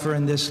to suffer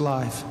in this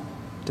life,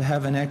 to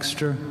have an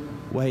extra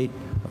weight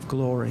of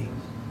glory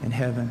in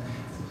heaven?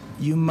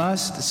 You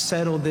must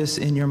settle this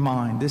in your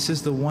mind. This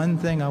is the one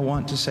thing I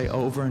want to say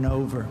over and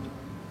over.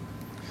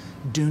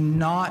 Do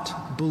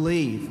not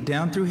believe.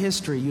 Down through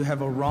history, you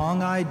have a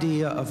wrong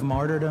idea of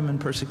martyrdom and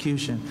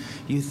persecution.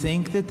 You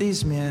think that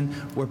these men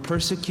were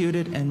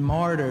persecuted and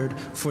martyred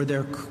for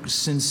their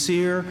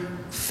sincere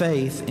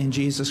faith in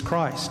Jesus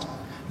Christ.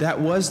 That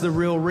was the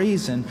real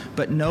reason,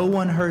 but no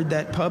one heard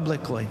that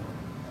publicly.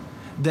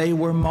 They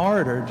were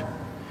martyred,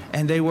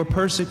 and they were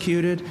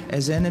persecuted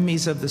as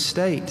enemies of the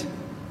state,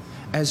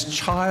 as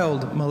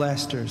child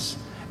molesters,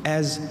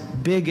 as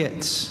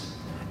bigots,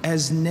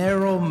 as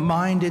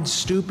narrow-minded,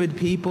 stupid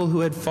people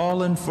who had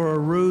fallen for a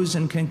ruse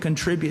and can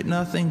contribute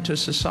nothing to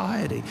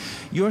society.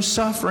 Your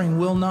suffering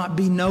will not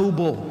be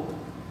noble.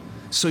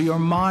 So your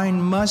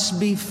mind must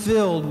be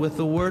filled with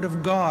the Word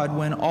of God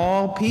when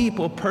all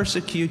people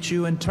persecute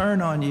you and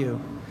turn on you.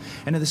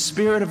 And if the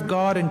Spirit of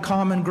God in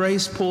common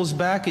grace pulls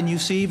back and you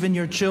see even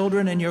your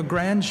children and your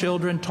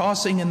grandchildren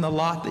tossing in the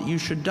lot that you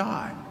should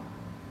die.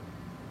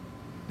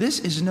 This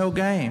is no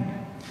game.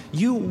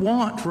 You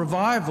want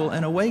revival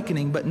and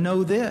awakening, but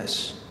know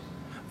this.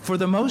 For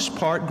the most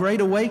part,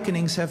 great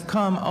awakenings have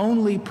come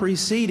only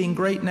preceding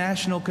great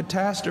national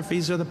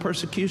catastrophes or the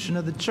persecution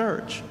of the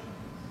church.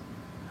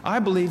 I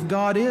believe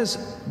God is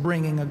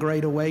bringing a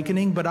great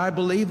awakening, but I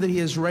believe that He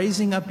is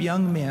raising up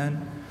young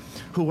men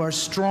who are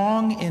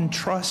strong in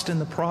trust in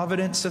the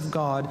providence of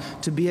God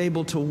to be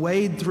able to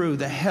wade through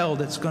the hell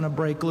that's going to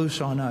break loose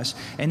on us.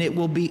 And it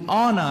will be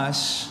on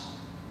us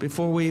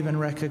before we even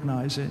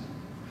recognize it.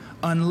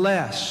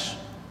 Unless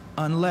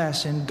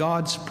in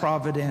God's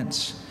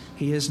providence,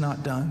 He is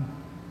not done.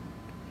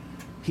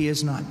 He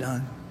is not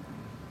done.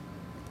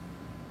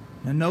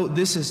 Now note,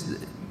 this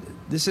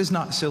is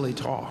not silly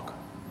talk.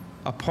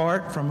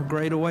 Apart from a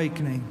great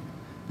awakening,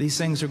 these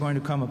things are going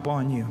to come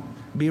upon you.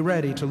 Be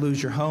ready to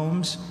lose your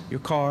homes, your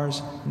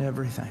cars, and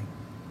everything.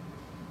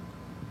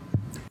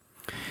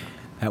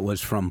 That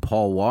was from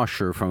Paul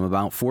Washer from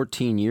about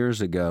 14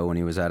 years ago when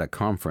he was at a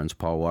conference,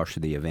 Paul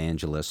Washer, the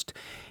evangelist.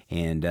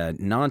 And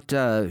not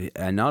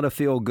a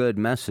feel-good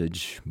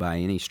message by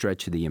any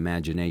stretch of the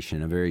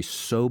imagination, a very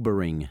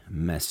sobering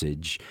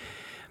message,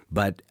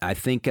 but I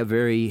think a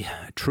very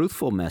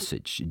truthful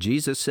message.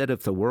 Jesus said,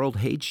 if the world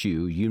hates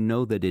you, you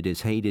know that it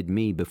has hated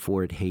me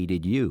before it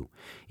hated you.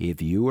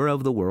 If you were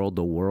of the world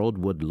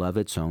would love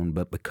its own,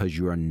 but because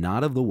you are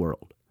not of the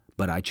world,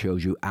 but I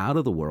chose you out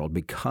of the world,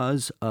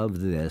 because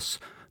of this,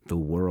 the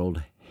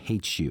world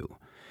hates you.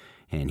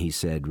 And he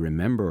said,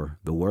 remember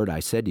the word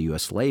I said to you, a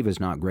slave is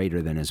not greater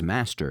than his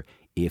master.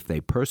 If they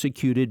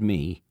persecuted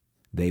me,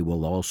 they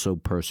will also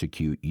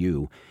persecute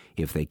you.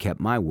 If they kept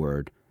my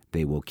word,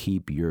 they will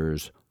keep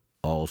yours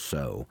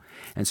also.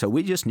 And so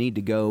we just need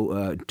to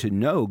go to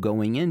know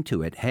going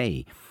into it,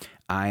 hey,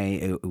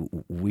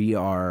 we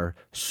are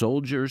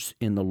soldiers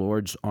in the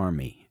Lord's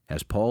army.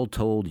 As Paul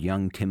told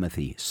young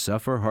Timothy,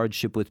 suffer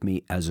hardship with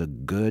me as a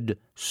good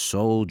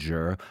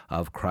soldier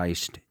of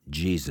Christ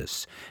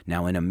Jesus.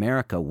 Now, in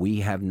America,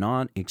 we have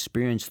not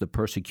experienced the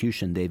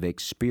persecution they've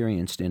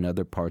experienced in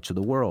other parts of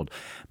the world,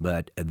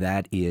 but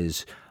that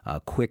is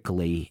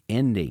quickly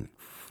ending.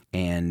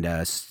 And,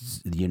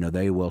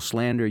 they will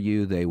slander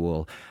you. They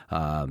will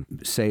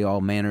say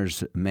all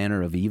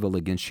manner of evil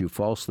against you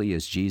falsely,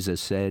 as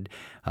Jesus said.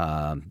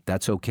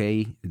 That's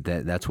okay.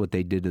 That's what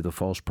they did to the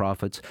false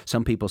prophets.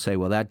 Some people say,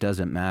 well, that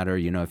doesn't matter.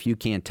 If you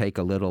can't take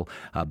a little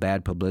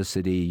bad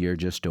publicity, you're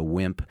just a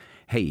wimp.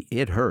 Hey,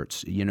 it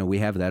hurts. We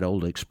have that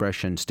old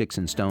expression, sticks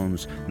and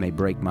stones may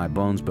break my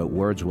bones, but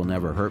words will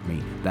never hurt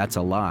me. That's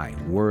a lie.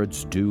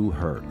 Words do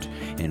hurt.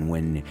 And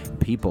when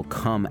people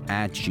come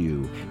at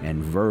you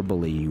and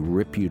verbally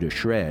rip you to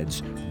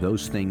shreds,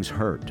 those things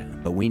hurt.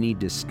 But we need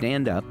to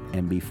stand up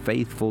and be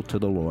faithful to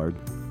the Lord,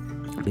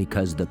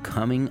 because the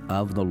coming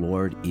of the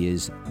Lord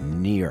is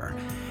near.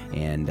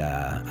 And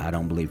I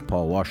don't believe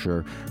Paul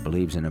Washer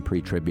believes in a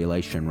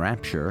pre-tribulation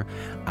rapture.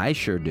 I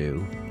sure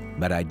do.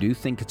 But I do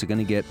think it's going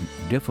to get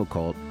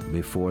difficult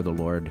before the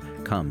Lord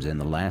comes. In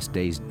the last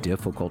days,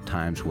 difficult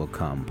times will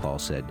come, Paul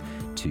said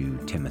to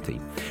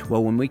Timothy.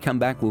 Well, when we come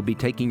back, we'll be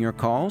taking your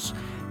calls.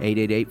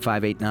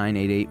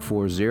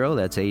 888-589-8840.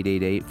 That's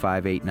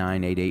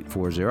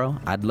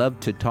 888-589-8840. I'd love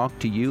to talk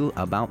to you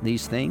about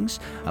these things,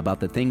 about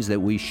the things that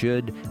we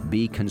should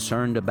be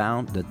concerned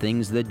about, the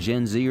things that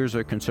Gen Zers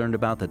are concerned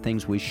about, the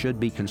things we should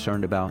be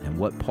concerned about, and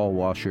what Paul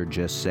Washer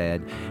just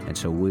said. And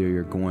so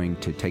we're going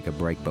to take a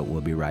break, but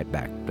we'll be right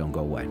back. Don't go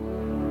away.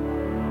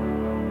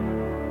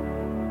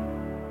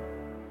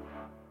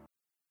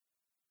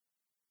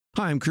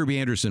 Hi, I'm Kirby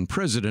Anderson,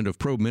 president of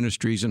Probe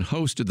Ministries and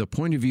host of the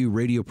Point of View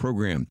radio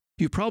program.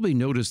 You've probably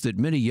noticed that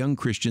many young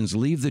Christians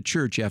leave the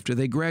church after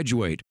they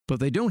graduate, but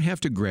they don't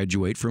have to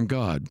graduate from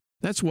God.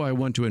 That's why I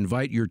want to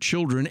invite your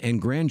children and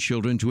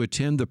grandchildren to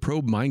attend the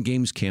Probe Mind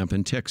Games camp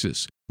in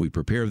Texas. We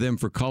prepare them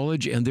for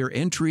college and their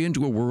entry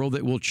into a world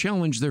that will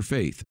challenge their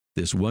faith.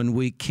 This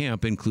one-week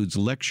camp includes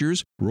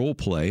lectures, role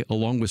play,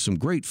 along with some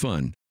great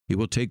fun. It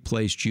will take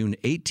place June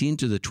 18th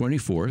to the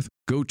 24th.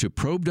 Go to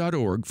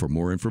probe.org for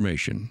more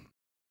information.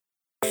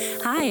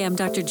 Hi, I'm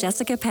Dr.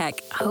 Jessica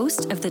Peck,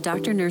 host of the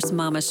Dr. Nurse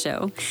Mama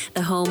Show,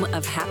 the home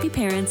of happy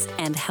parents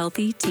and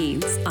healthy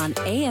teens on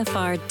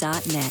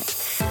AFR.net.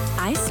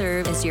 I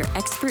serve as your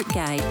expert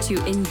guide to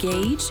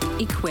engage,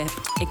 equip,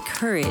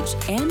 encourage,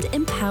 and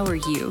empower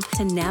you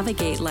to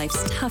navigate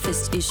life's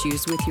toughest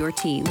issues with your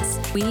teens.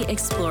 We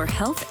explore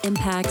health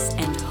impacts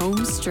and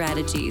home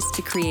strategies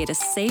to create a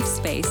safe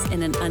space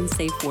in an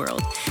unsafe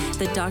world.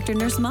 The Dr.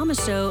 Nurse Mama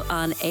Show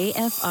on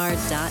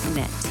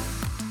AFR.net.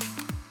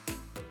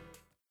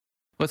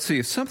 Let's see,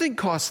 if something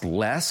costs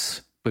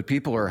less, but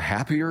people are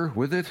happier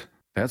with it,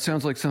 that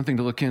sounds like something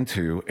to look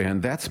into, and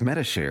that's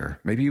Medi-Share.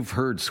 Maybe you've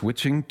heard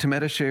switching to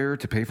Medi-Share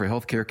to pay for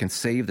healthcare can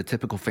save the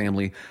typical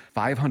family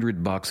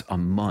 $500 a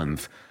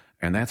month,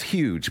 and that's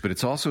huge, but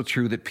it's also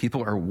true that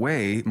people are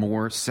way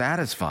more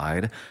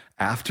satisfied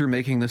after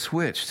making the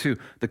switch, too.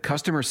 The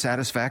customer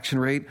satisfaction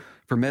rate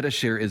for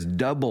Medi-Share is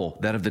double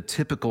that of the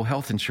typical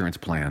health insurance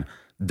plan.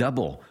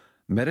 Double.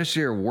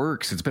 Medi-Share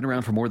works. It's been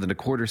around for more than a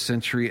quarter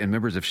century, and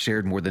members have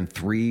shared more than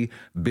 $3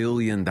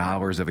 billion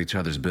of each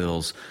other's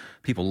bills.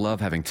 People love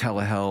having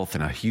telehealth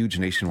and a huge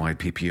nationwide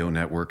PPO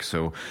network.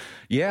 So,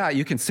 yeah,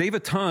 you can save a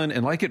ton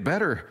and like it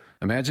better.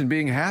 Imagine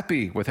being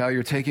happy with how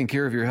you're taking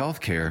care of your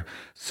health care.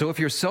 So if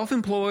you're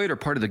self-employed or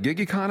part of the gig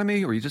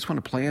economy, or you just want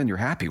a plan you're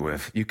happy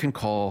with, you can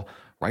call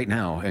right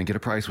now and get a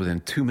price within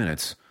 2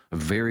 minutes. A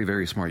very,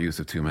 very smart use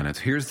of 2 minutes.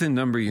 Here's the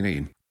number you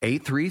need.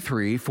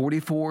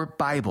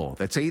 833-44-BIBLE.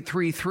 That's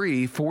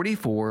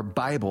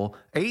 833-44-BIBLE.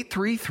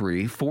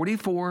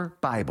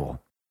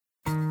 833-44-BIBLE.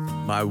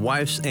 My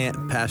wife's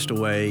aunt passed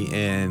away,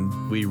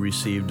 and we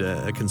received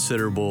a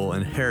considerable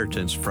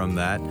inheritance from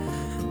that.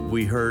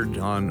 We heard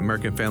on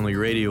American Family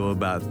Radio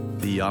about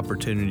the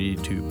opportunity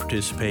to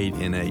participate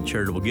in a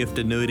charitable gift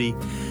annuity.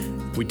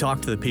 We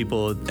talked to the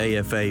people at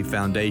AFA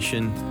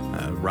Foundation,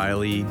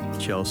 Riley,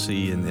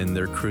 Chelsea, and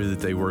their crew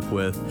that they work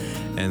with,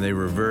 and they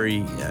were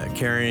very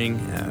caring,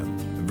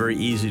 very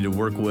easy to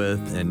work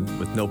with, and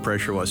with no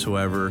pressure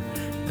whatsoever.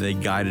 They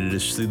guided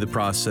us through the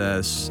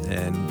process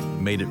and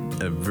made it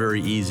a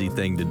very easy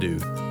thing to do.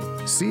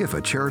 See if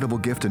a charitable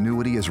gift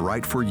annuity is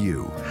right for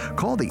you.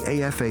 Call the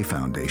AFA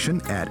Foundation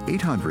at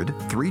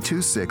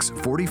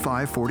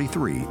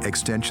 800-326-4543,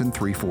 extension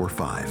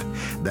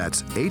 345.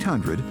 That's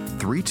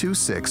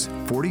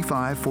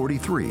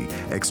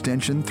 800-326-4543,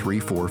 extension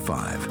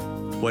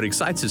 345. What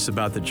excites us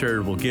about the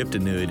charitable gift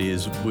annuity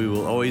is we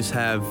will always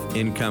have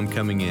income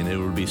coming in. It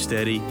will be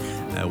steady.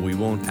 We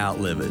won't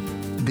outlive it.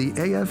 The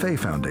AFA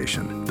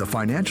Foundation, the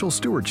Financial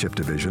Stewardship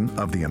Division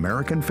of the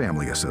American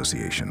Family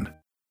Association.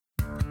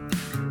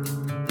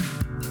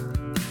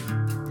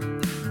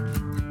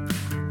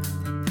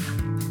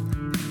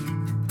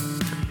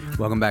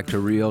 Welcome back to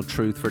Real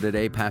Truth for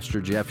Today.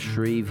 Pastor Jeff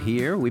Shreve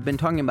here. We've been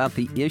talking about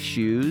the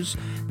issues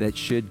that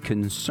should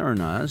concern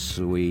us.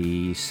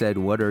 We said,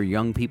 what are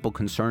young people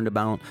concerned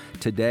about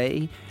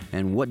today?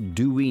 And what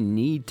do we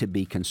need to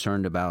be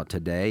concerned about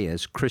today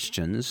as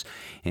Christians?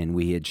 And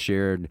we had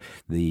shared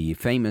the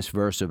famous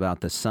verse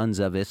about the sons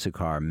of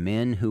Issachar,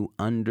 men who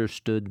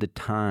understood the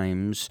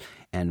times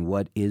and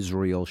what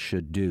Israel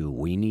should do.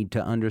 We need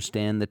to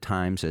understand the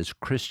times as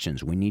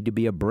Christians. We need to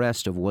be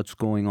abreast of what's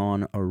going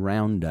on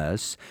around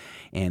us,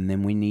 and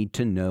then we need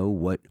to know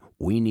what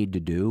we need to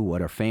do, what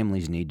our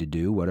families need to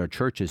do, what our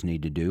churches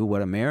need to do,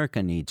 what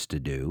America needs to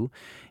do,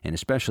 and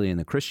especially in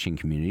the Christian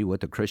community,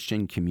 what the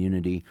Christian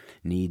community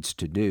needs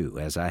to do.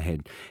 As I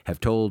have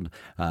told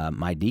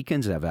my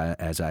deacons,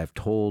 as I've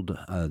told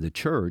the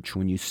church,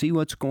 when you see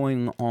what's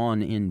going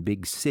on in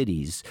big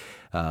cities,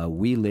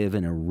 we live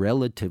in a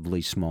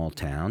relatively small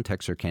town.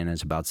 Texarkana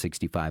is about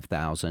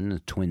 65,000, a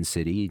twin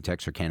city,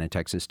 Texarkana,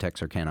 Texas,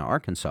 Texarkana,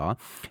 Arkansas,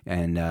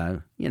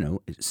 and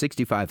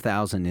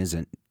 65,000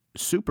 isn't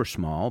super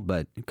small,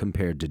 but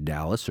compared to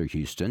Dallas or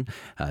Houston,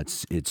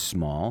 it's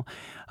small.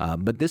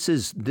 But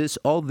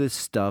all this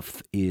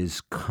stuff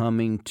is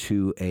coming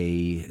to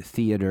a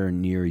theater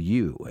near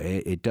you.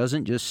 It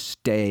doesn't just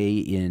stay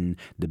in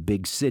the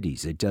big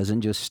cities. It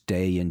doesn't just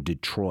stay in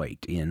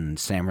Detroit, in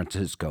San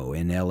Francisco,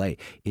 in L.A.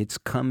 It's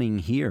coming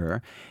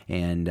here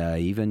and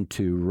even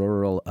to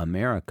rural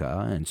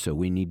America, and so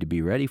we need to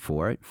be ready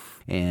for it.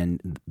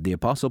 And the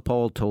Apostle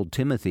Paul told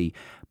Timothy,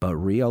 but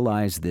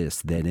realize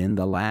this, that in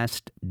the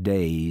last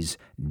days,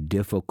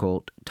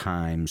 difficult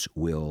times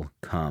will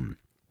come.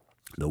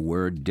 The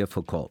word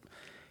difficult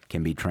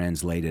can be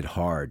translated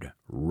hard,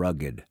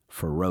 rugged,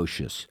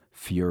 ferocious,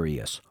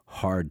 furious,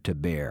 hard to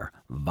bear,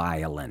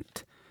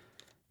 violent.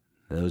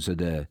 Those are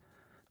the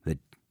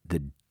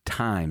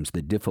times,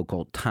 the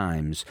difficult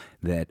times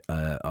that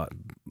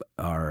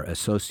are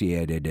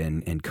associated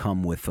and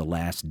come with the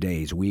last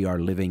days. We are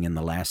living in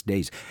the last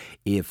days.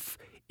 If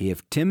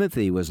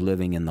Timothy was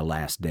living in the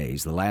last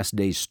days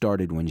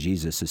started when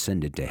Jesus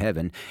ascended to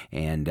heaven,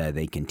 and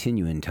they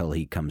continue until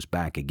he comes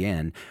back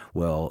again.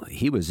 Well,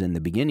 he was in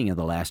the beginning of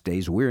the last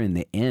days. We're in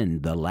the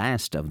end, the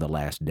last of the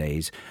last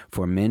days.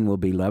 For men will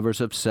be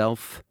lovers of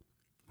self.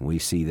 We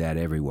see that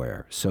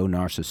everywhere. So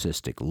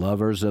narcissistic.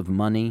 Lovers of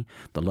money.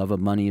 The love of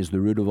money is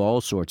the root of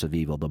all sorts of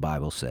evil, the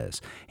Bible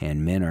says.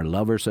 And men are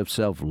lovers of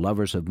self,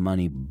 lovers of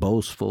money,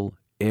 boastful,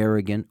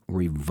 arrogant,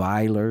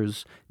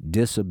 revilers,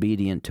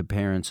 disobedient to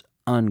parents,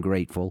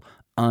 ungrateful,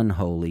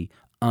 unholy,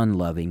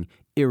 unloving,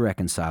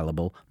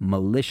 irreconcilable,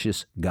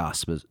 malicious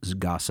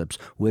gossips,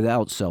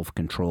 without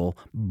self-control,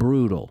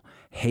 brutal,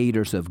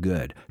 haters of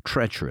good,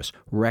 treacherous,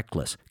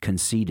 reckless,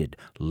 conceited,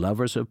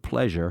 lovers of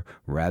pleasure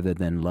rather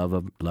than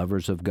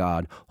lovers of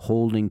God,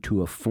 holding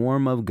to a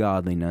form of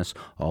godliness,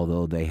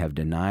 although they have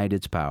denied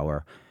its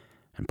power.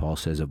 And Paul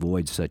says,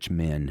 avoid such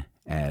men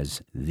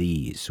as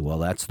these. Well,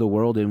 that's the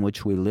world in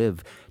which we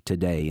live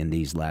today in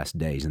these last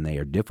days, and they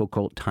are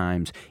difficult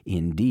times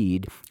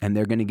indeed, and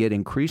they're going to get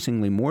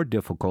increasingly more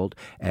difficult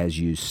as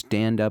you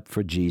stand up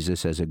for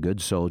Jesus as a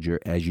good soldier,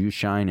 as you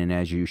shine and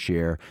as you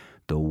share.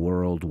 The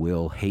world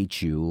will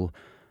hate you,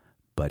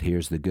 but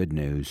here's the good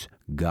news.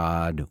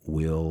 God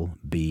will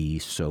be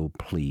so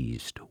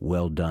pleased.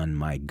 Well done,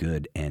 my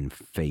good and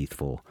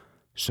faithful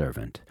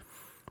servant.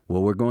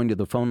 Well, we're going to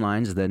the phone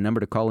lines. The number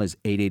to call is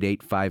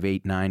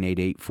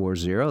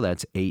 888-589-8840.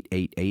 That's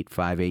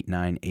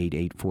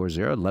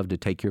 888-589-8840. I'd love to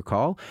take your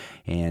call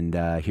and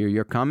hear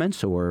your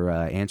comments or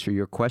answer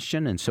your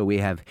question. And so we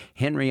have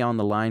Henry on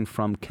the line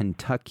from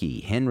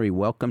Kentucky. Henry,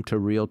 welcome to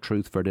Real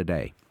Truth for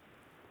Today.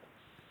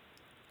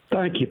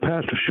 Thank you,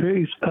 Pastor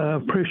Shreves.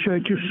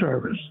 Appreciate your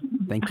service.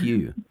 Thank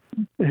you.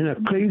 In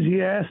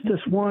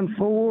Ecclesiastes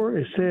 1:4,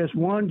 it says,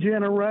 one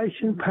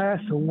generation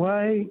passeth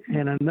away,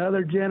 and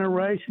another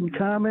generation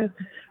cometh,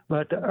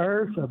 but the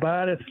earth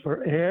abideth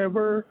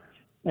forever.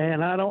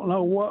 And I don't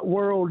know what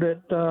world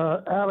that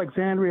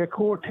Alexandria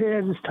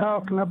Cortez is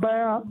talking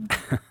about,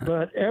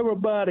 but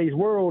everybody's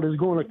world is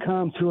going to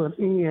come to an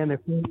end if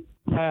we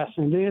pass,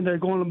 and then they're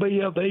going to be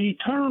of the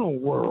eternal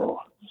world,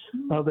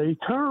 of the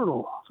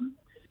eternal.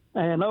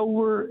 And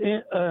over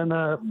in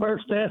 1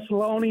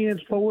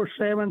 Thessalonians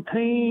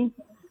 4:17,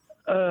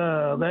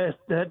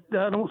 that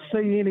I don't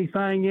see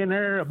anything in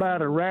there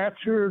about a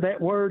rapture.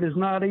 That word is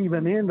not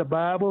even in the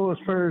Bible as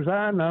far as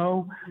I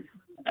know.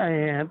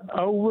 And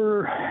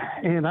over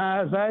in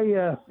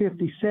Isaiah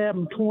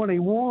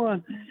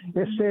 57:21,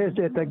 it says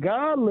that the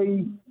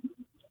godly,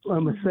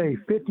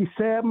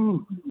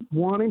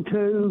 57:1 and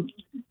 2,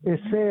 it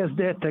says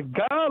that the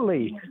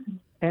godly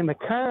and the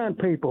kind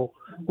people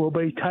will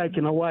be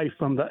taken away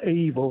from the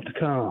evil to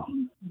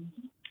come.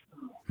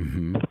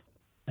 Mm-hmm.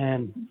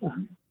 And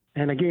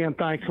again,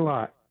 thanks a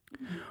lot.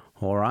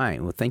 All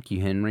right. Well, thank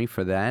you, Henry,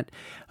 for that.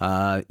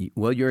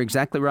 Well, you're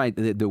exactly right.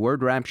 The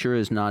word rapture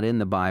is not in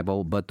the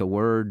Bible, but the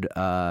word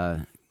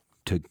to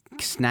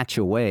snatch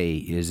away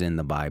is in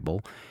the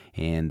Bible.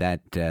 And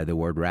that the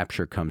word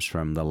rapture comes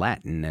from the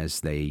Latin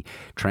as they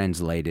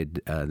translated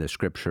the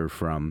scripture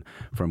from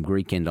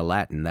Greek into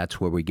Latin.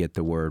 That's where we get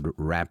the word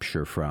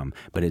rapture from.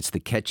 But it's the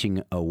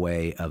catching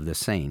away of the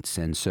saints.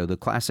 And so the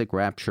classic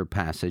rapture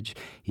passage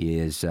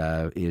is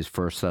 1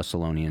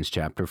 Thessalonians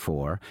chapter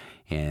 4.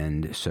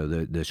 And so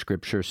the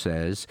scripture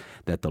says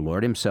that the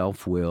Lord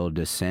himself will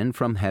descend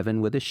from heaven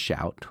with a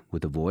shout,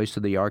 with the voice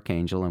of the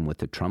archangel, and with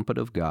the trumpet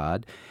of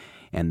God,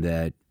 and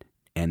the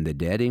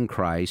dead in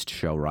Christ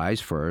shall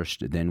rise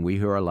first. Then we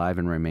who are alive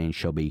and remain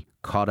shall be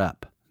caught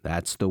up.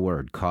 That's the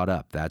word, caught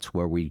up. That's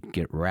where we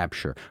get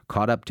rapture.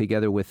 Caught up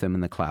together with them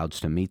in the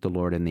clouds to meet the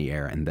Lord in the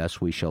air, and thus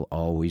we shall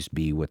always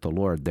be with the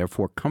Lord.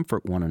 Therefore,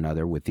 comfort one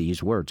another with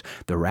these words.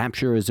 The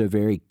rapture is a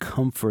very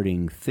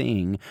comforting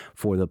thing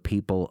for the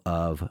people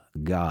of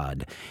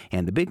God.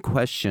 And the big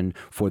question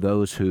for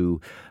those who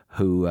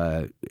who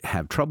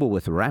have trouble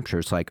with the rapture,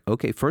 it's like,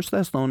 okay, 1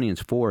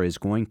 Thessalonians 4 is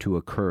going to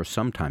occur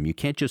sometime. You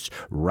can't just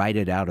write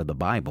it out of the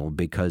Bible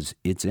because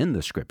it's in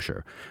the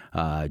Scripture.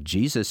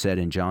 Jesus said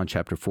in John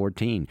chapter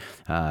 14,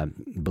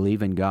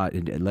 believe in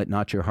God, let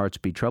not your hearts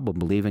be troubled.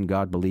 Believe in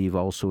God, believe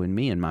also in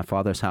me. In my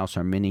Father's house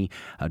are many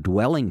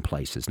dwelling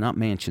places, not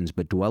mansions,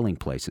 but dwelling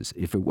places.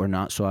 If it were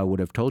not so, I would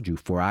have told you.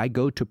 For I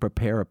go to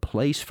prepare a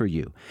place for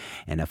you.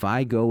 And if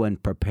I go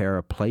and prepare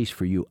a place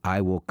for you,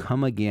 I will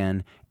come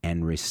again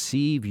and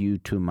receive you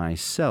to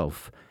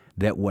myself,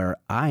 that where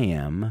I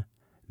am,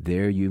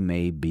 there you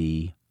may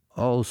be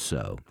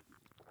also.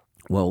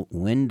 Well,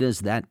 when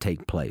does that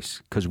take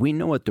place? Because we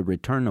know at the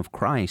return of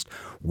Christ,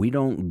 we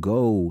don't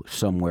go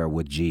somewhere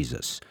with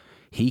Jesus.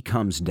 He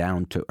comes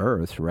down to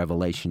earth,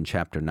 Revelation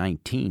chapter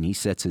 19. He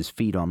sets his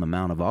feet on the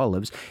Mount of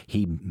Olives.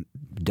 He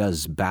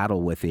does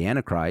battle with the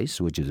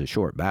Antichrist, which is a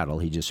short battle.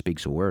 He just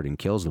speaks a word and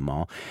kills them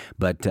all.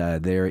 But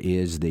there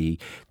is the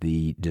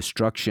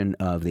destruction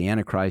of the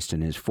Antichrist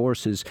and his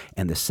forces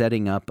and the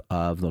setting up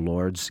of the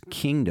Lord's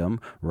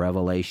kingdom.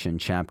 Revelation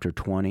chapter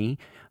 20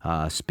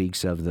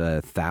 speaks of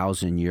the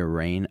 1,000-year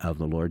reign of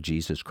the Lord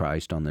Jesus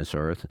Christ on this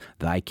earth.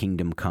 Thy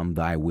kingdom come,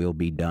 thy will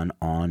be done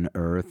on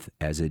earth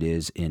as it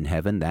is in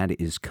heaven. That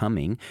is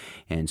coming.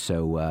 And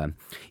so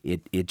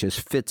it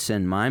just fits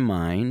in my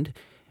mind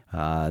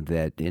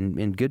that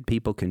and good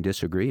people can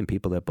disagree, and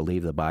people that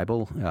believe the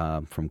Bible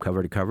from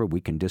cover to cover,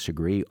 we can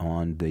disagree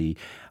on the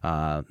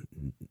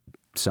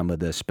some of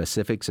the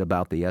specifics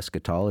about the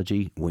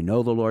eschatology. We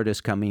know the Lord is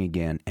coming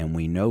again, and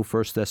we know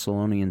 1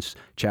 Thessalonians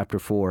chapter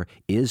 4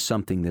 is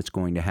something that's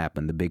going to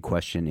happen. The big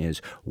question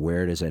is,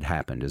 where does it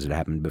happen? Does it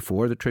happen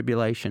before the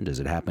tribulation? Does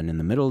it happen in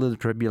the middle of the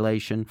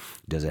tribulation?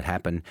 Does it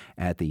happen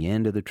at the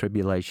end of the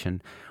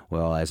tribulation?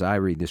 Well, as I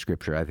read the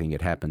Scripture, I think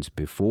it happens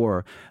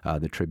before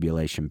the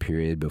tribulation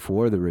period,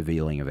 before the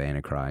revealing of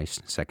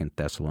Antichrist. 2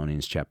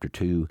 Thessalonians chapter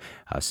 2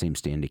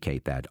 seems to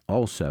indicate that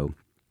also.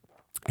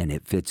 And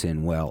it fits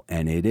in well,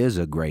 and it is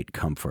a great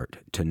comfort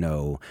to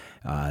know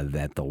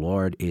that the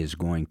Lord is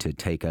going to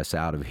take us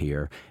out of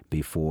here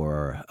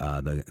before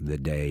the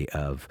day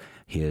of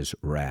his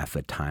wrath,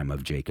 the time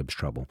of Jacob's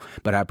trouble.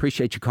 But I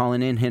appreciate you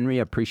calling in, Henry.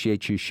 I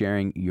appreciate you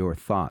sharing your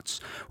thoughts.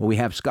 Well, we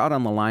have Scott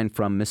on the line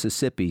from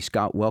Mississippi.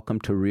 Scott, welcome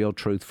to Real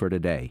Truth for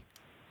Today.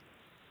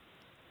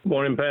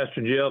 Morning,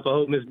 Pastor Jeff. I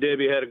hope Miss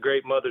Debbie had a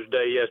great Mother's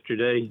Day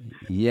yesterday.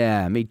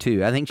 Yeah, me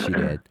too. I think she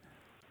did.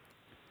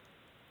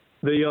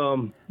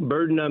 The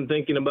burden I'm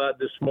thinking about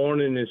this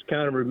morning is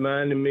kind of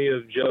reminding me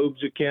of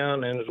Job's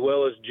account, and as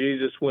well as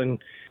Jesus when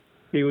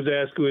he was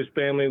asked who his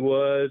family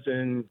was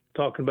and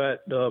talking about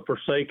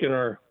forsaking,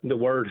 or the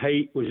word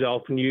hate was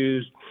often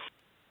used,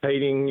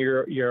 hating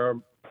your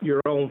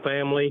own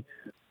family.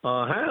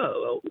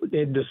 How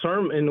in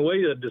the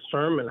way of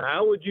discernment,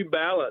 how would you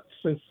balance,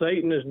 since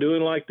Satan is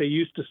doing like we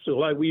used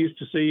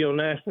to see on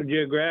National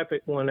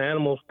Geographic when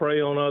animals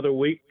prey on other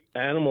weak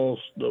animals,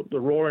 the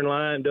roaring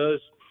lion does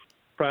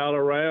prowl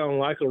around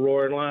like a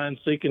roaring lion,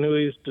 seeking who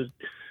he is to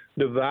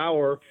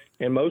devour,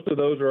 and most of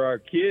those are our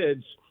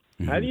kids.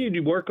 Mm-hmm. How do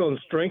you work on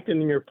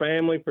strengthening your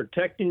family,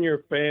 protecting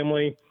your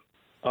family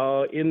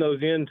in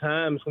those end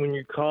times when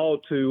you're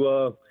called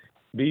to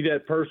be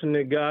that person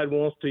that God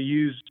wants to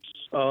use,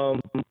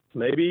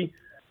 maybe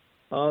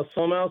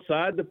some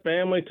outside the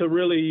family to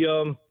really,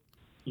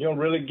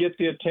 really get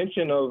the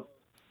attention of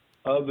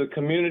the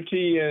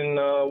community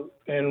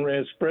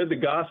and spread the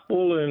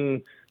gospel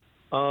and.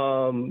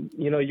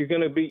 You're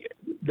going to be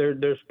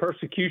there's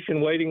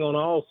persecution waiting on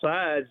all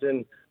sides.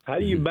 And how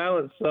do you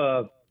balance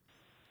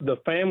the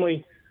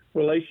family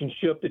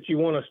relationship that you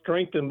want to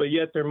strengthen, but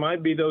yet there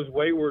might be those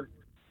wayward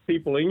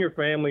people in your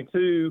family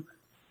too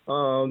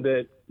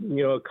that,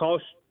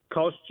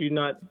 cost you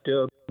not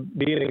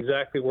being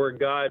exactly where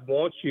God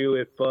wants you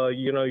if,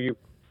 you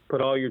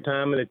put all your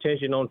time and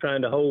attention on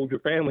trying to hold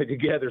your family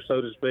together,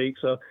 so to speak.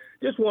 So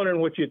just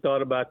wondering what you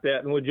thought about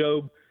that. And with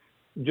Job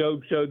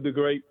showed the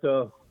great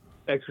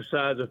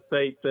exercise of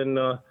faith and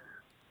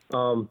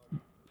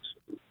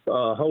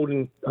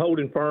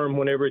holding firm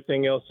when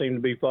everything else seemed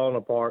to be falling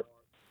apart.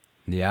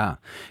 Yeah,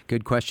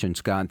 good question,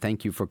 Scott.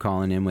 Thank you for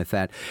calling in with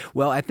that.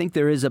 Well, I think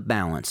there is a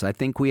balance. I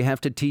think we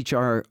have to teach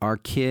our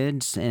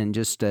kids, and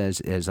just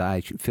as I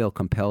feel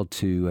compelled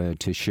to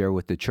share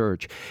with the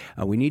church,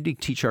 we need to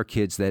teach our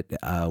kids that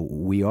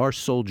we are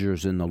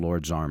soldiers in the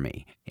Lord's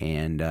army,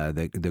 and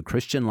the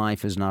Christian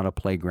life is not a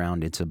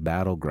playground; it's a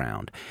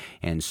battleground,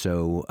 and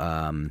so.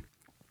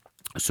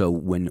 So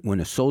when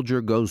a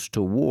soldier goes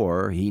to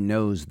war, he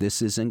knows this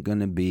isn't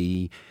going to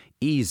be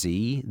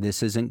easy.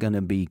 This isn't going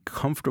to be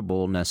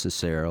comfortable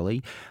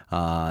necessarily.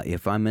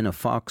 If I'm in a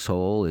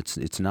foxhole,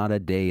 it's not a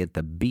day at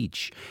the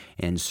beach.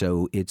 And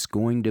so it's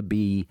going to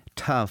be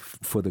tough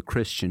for the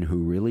Christian who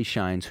really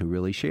shines, who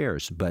really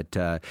shares. But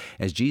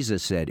as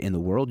Jesus said, in the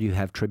world you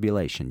have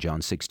tribulation, John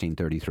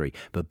 16:33.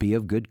 But be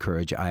of good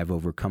courage, I have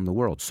overcome the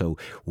world. So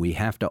we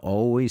have to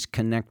always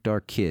connect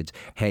our kids.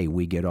 Hey,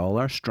 we get all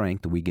our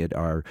strength, we get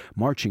our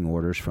marching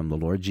orders from the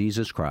Lord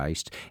Jesus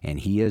Christ,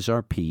 and He is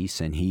our peace.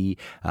 And He,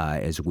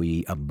 as we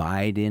we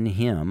abide in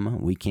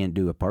Him. We can't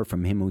do, apart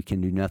from Him, we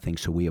can do nothing.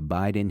 So we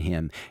abide in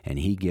Him, and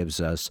He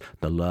gives us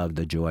the love,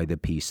 the joy, the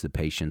peace, the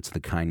patience, the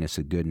kindness,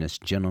 the goodness,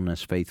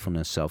 gentleness,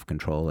 faithfulness,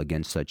 self-control.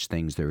 Against such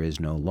things there is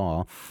no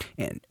law.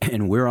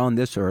 And we're on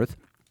this earth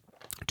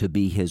to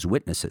be His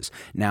witnesses.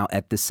 Now,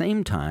 at the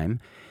same time,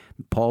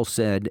 Paul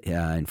said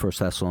in 1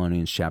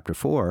 Thessalonians chapter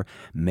 4,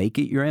 make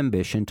it your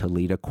ambition to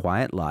lead a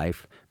quiet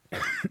life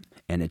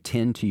and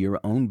attend to your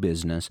own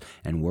business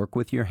and work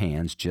with your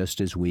hands just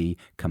as we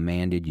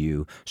commanded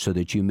you, so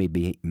that you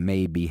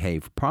may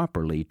behave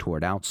properly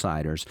toward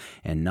outsiders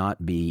and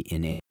not be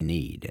in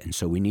need. And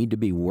so we need to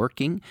be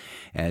working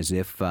as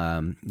if,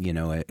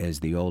 as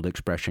the old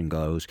expression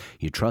goes,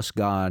 you trust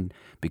God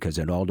because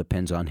it all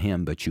depends on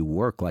Him, but you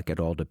work like it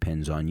all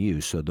depends on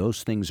you. So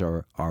those things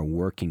are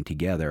working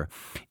together.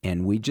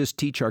 And we just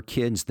teach our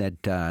kids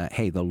that,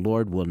 hey, the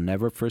Lord will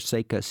never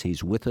forsake us.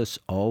 He's with us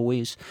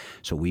always.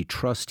 So we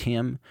trust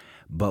Him.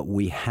 But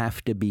we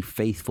have to be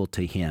faithful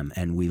to Him,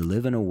 and we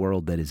live in a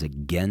world that is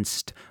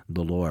against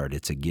the Lord.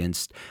 It's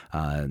against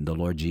the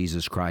Lord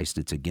Jesus Christ.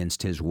 It's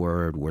against His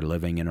Word. We're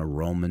living in a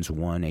Romans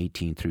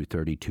 1:18 through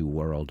 32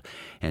 world.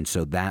 And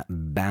so that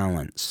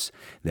balance,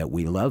 that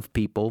we love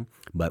people,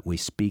 but we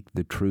speak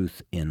the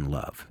truth in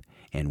love.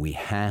 And we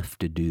have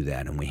to do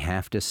that, and we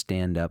have to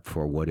stand up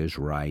for what is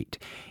right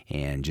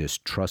and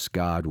just trust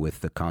God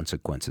with the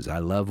consequences. I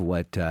love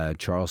what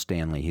Charles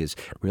Stanley,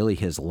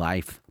 his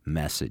life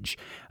message,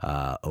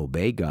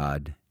 obey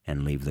God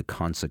and leave the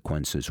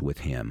consequences with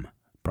Him.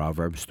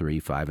 Proverbs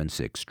 3:5 and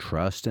 6,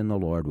 trust in the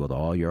Lord with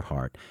all your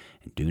heart,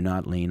 and do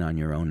not lean on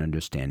your own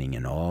understanding.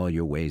 In all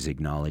your ways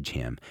acknowledge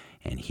Him,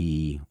 and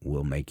He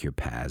will make your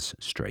paths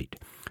straight.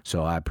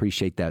 So I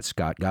appreciate that,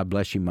 Scott. God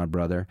bless you, my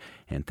brother,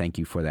 and thank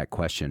you for that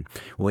question.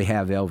 We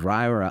have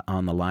Elvira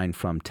on the line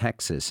from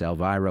Texas.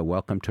 Elvira,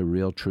 welcome to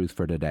Real Truth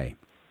for Today.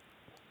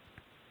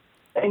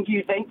 Thank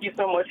you. Thank you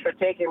so much for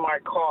taking my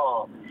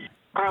call.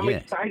 I'm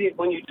excited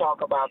when you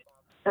talk about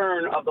the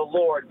return of the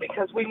Lord,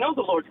 because we know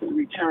the Lord's going to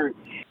return.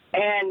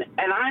 And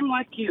I'm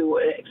like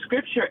you.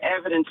 Scripture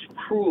evidence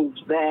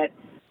proves that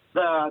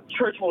the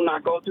church will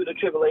not go through the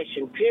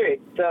tribulation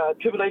period. The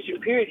tribulation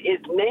period is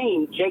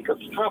named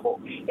Jacob's trouble.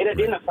 It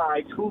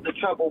identifies who the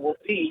trouble will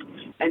be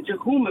and to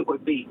whom it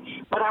would be.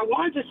 But I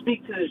wanted to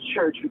speak to this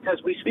church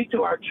because we speak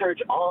to our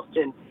church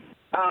often.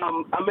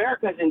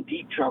 America is in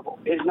deep trouble.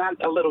 It's not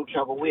a little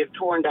trouble. We have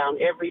torn down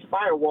every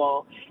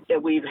firewall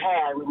that we've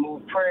had,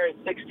 removed prayer in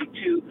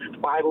 62,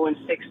 Bible in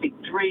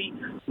 63,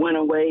 went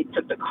away,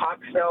 took the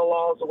cocktail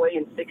laws away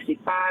in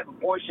 65,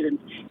 abortion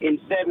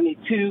in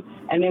 72,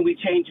 and then we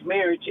changed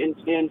marriage in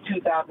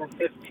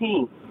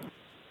 2015.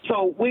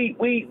 So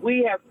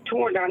we have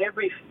torn down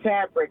every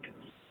fabric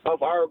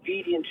of our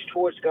obedience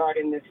towards God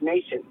in this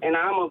nation. And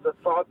I'm of the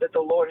thought that the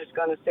Lord is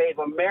going to save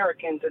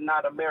Americans and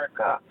not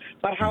America.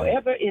 But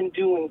however, in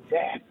doing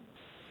that,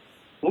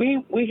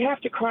 we have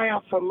to cry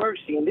out for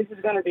mercy. And this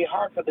is going to be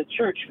hard for the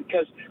church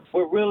because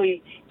we're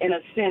really, in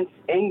a sense,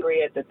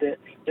 angry at the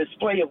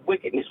display of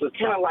wickedness. We're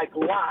kind of like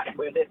Lot,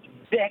 where there's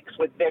vexed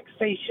with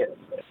vexation.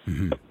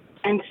 Mm-hmm.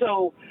 And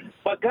so,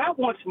 but God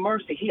wants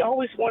mercy. He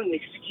always wanted an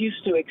excuse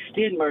to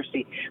extend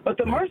mercy. But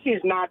the mercy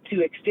is not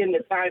to extend the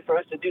time for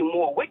us to do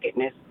more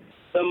wickedness.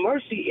 The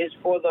mercy is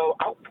for the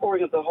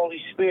outpouring of the Holy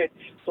Spirit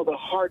so the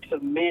hearts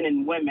of men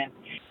and women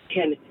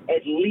can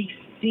at least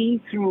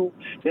see through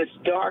this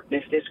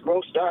darkness, this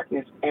gross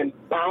darkness, and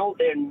bow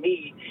their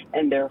knee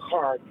and their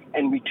heart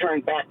and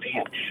return back to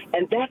Him.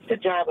 And that's the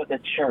job of the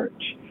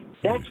church.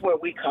 That's where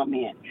we come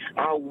in.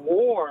 Our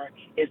war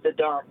is the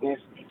darkness.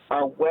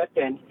 Our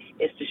weapon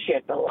is to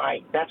shed the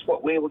light. That's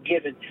what we were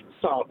given,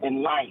 salt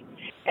and light.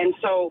 And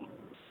so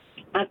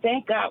I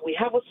thank God we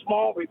have a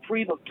small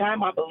reprieve of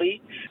time, I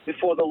believe,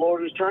 before the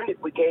Lord returns. If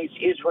we gauge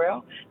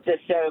Israel to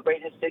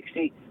celebrate his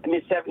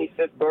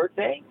 75th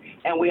birthday,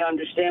 and we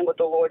understand what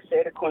the Lord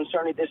said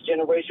concerning this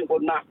generation will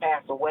not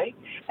pass away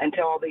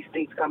until all these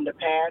things come to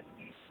pass.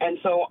 And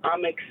so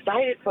I'm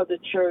excited for the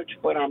church,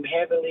 but I'm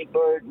heavily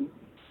burdened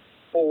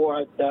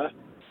for the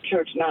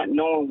church not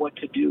knowing what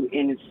to do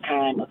in its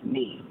time of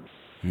need.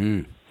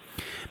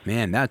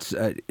 Man, that's,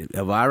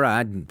 Elvira,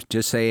 I'd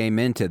just say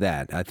amen to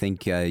that. I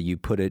think you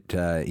put it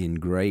in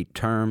great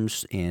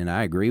terms, and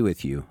I agree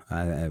with you.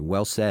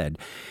 Well said.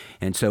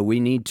 And so we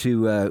need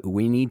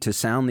to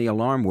sound the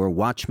alarm. We're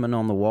watchmen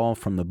on the wall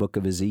from the book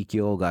of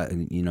Ezekiel.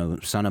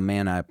 Son of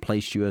man, I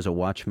placed you as a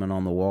watchman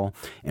on the wall,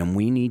 and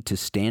we need to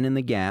stand in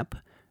the gap,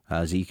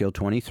 Ezekiel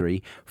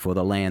 23, for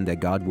the land that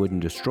God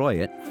wouldn't destroy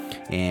it.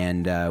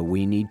 And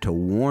we need to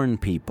warn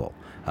people.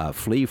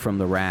 Flee from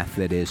the wrath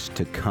that is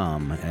to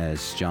come,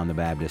 as John the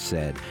Baptist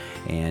said,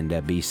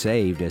 and be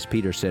saved, as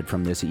Peter said,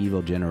 from this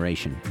evil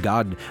generation.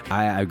 God,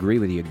 I agree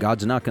with you,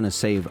 God's not going to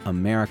save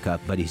America,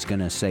 but He's going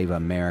to save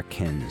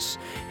Americans.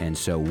 And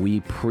so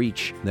we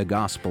preach the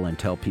gospel and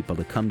tell people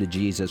to come to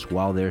Jesus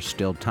while there's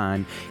still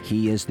time.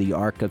 He is the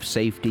ark of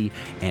safety,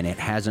 and it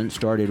hasn't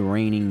started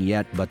raining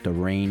yet, but the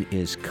rain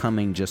is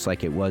coming just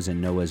like it was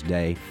in Noah's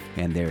day,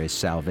 and there is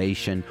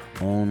salvation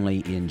only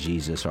in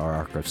Jesus, our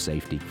ark of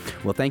safety.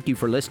 Well, thank you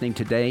for listening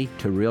today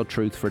to Real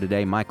Truth for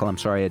Today. Michael, I'm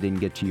sorry I didn't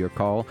get to your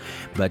call,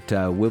 but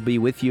we'll be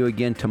with you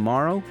again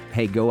tomorrow.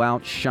 Hey, go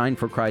out, shine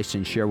for Christ,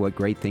 and share what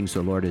great things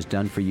the Lord has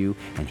done for you,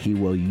 and He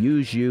will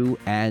use you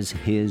as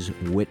His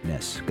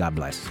witness. God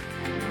bless.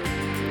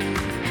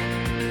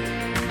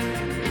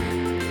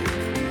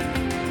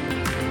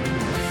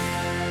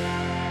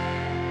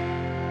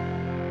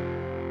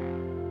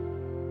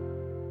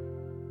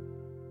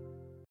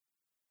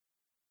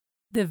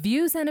 The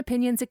views and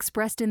opinions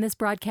expressed in this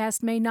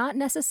broadcast may not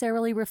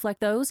necessarily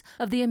reflect those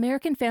of the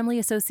American Family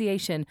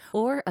Association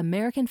or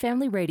American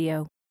Family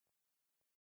Radio.